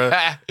life, bro.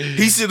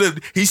 He should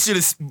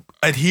have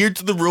adhered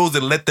to the rules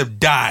and let them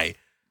die,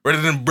 rather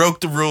than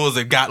broke the rules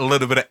and got a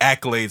little bit of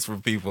accolades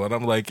from people. And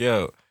I'm like,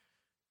 yo,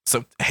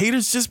 some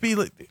haters just be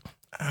like,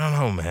 I don't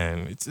know,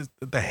 man. It's just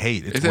the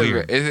hate. It's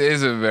weird. It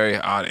is a very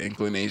odd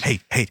inclination.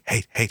 Hate.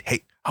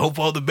 I hope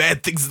all the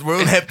bad things in the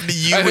world happen to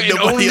you and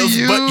nobody else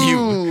but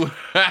you.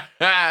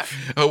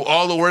 Oh,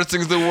 all the worst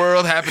things in the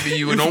world happen to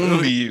you and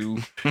only you.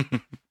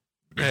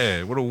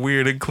 Man, what a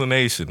weird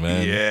inclination,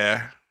 man.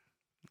 Yeah.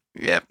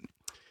 Yep.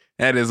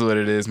 That is what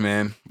it is,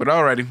 man. But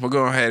alrighty, we'll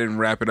go ahead and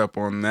wrap it up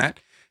on that.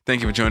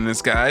 Thank you for joining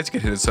us, guys. You can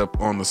hit us up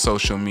on the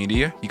social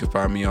media. You can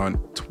find me on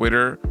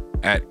Twitter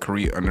at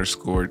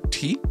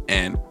Korea_T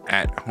and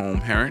at Home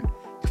Heron.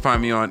 You can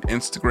find me on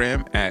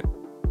Instagram at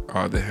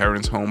the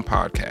Heron's Home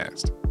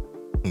Podcast.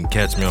 You can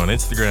catch me on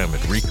Instagram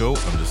at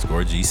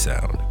Rico_G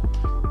Sound.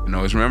 And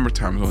always remember,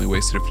 time is only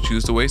wasted if you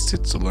choose to waste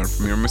it. So learn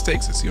from your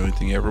mistakes. It's the only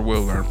thing you ever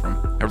will learn from.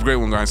 Have a great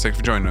one, guys. Thanks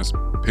for joining us.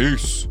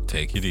 Peace.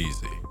 Take it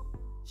easy.